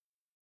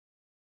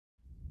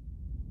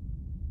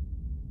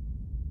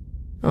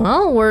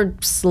 Well, we're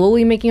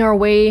slowly making our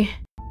way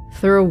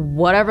through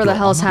whatever the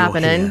hell's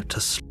happening.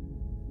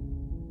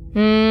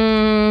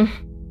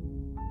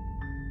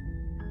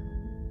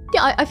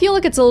 Yeah, I feel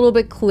like it's a little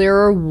bit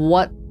clearer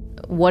what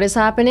is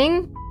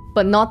happening,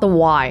 but not the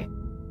why.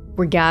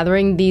 We're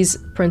gathering these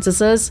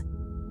princesses,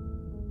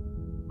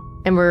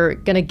 and we're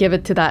gonna give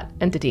it to that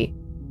entity.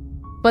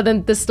 But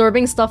then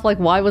disturbing stuff like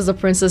why was the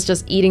princess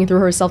just eating through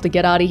herself to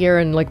get out of here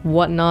and like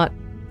whatnot,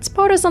 it's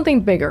part of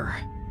something bigger.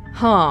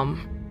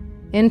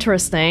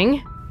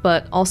 Interesting,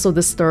 but also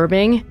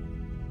disturbing.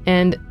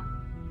 And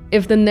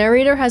if the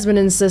narrator has been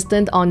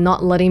insistent on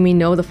not letting me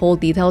know the full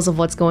details of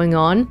what's going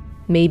on,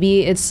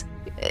 maybe it's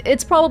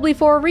probably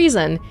for a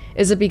reason.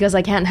 Is it because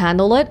I can't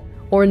handle it?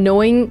 Or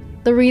knowing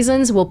the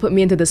reasons will put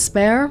me into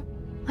despair?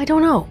 I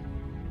don't know.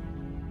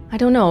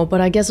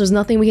 But I guess there's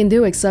nothing we can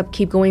do except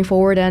keep going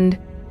forward and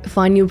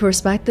find new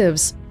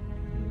perspectives.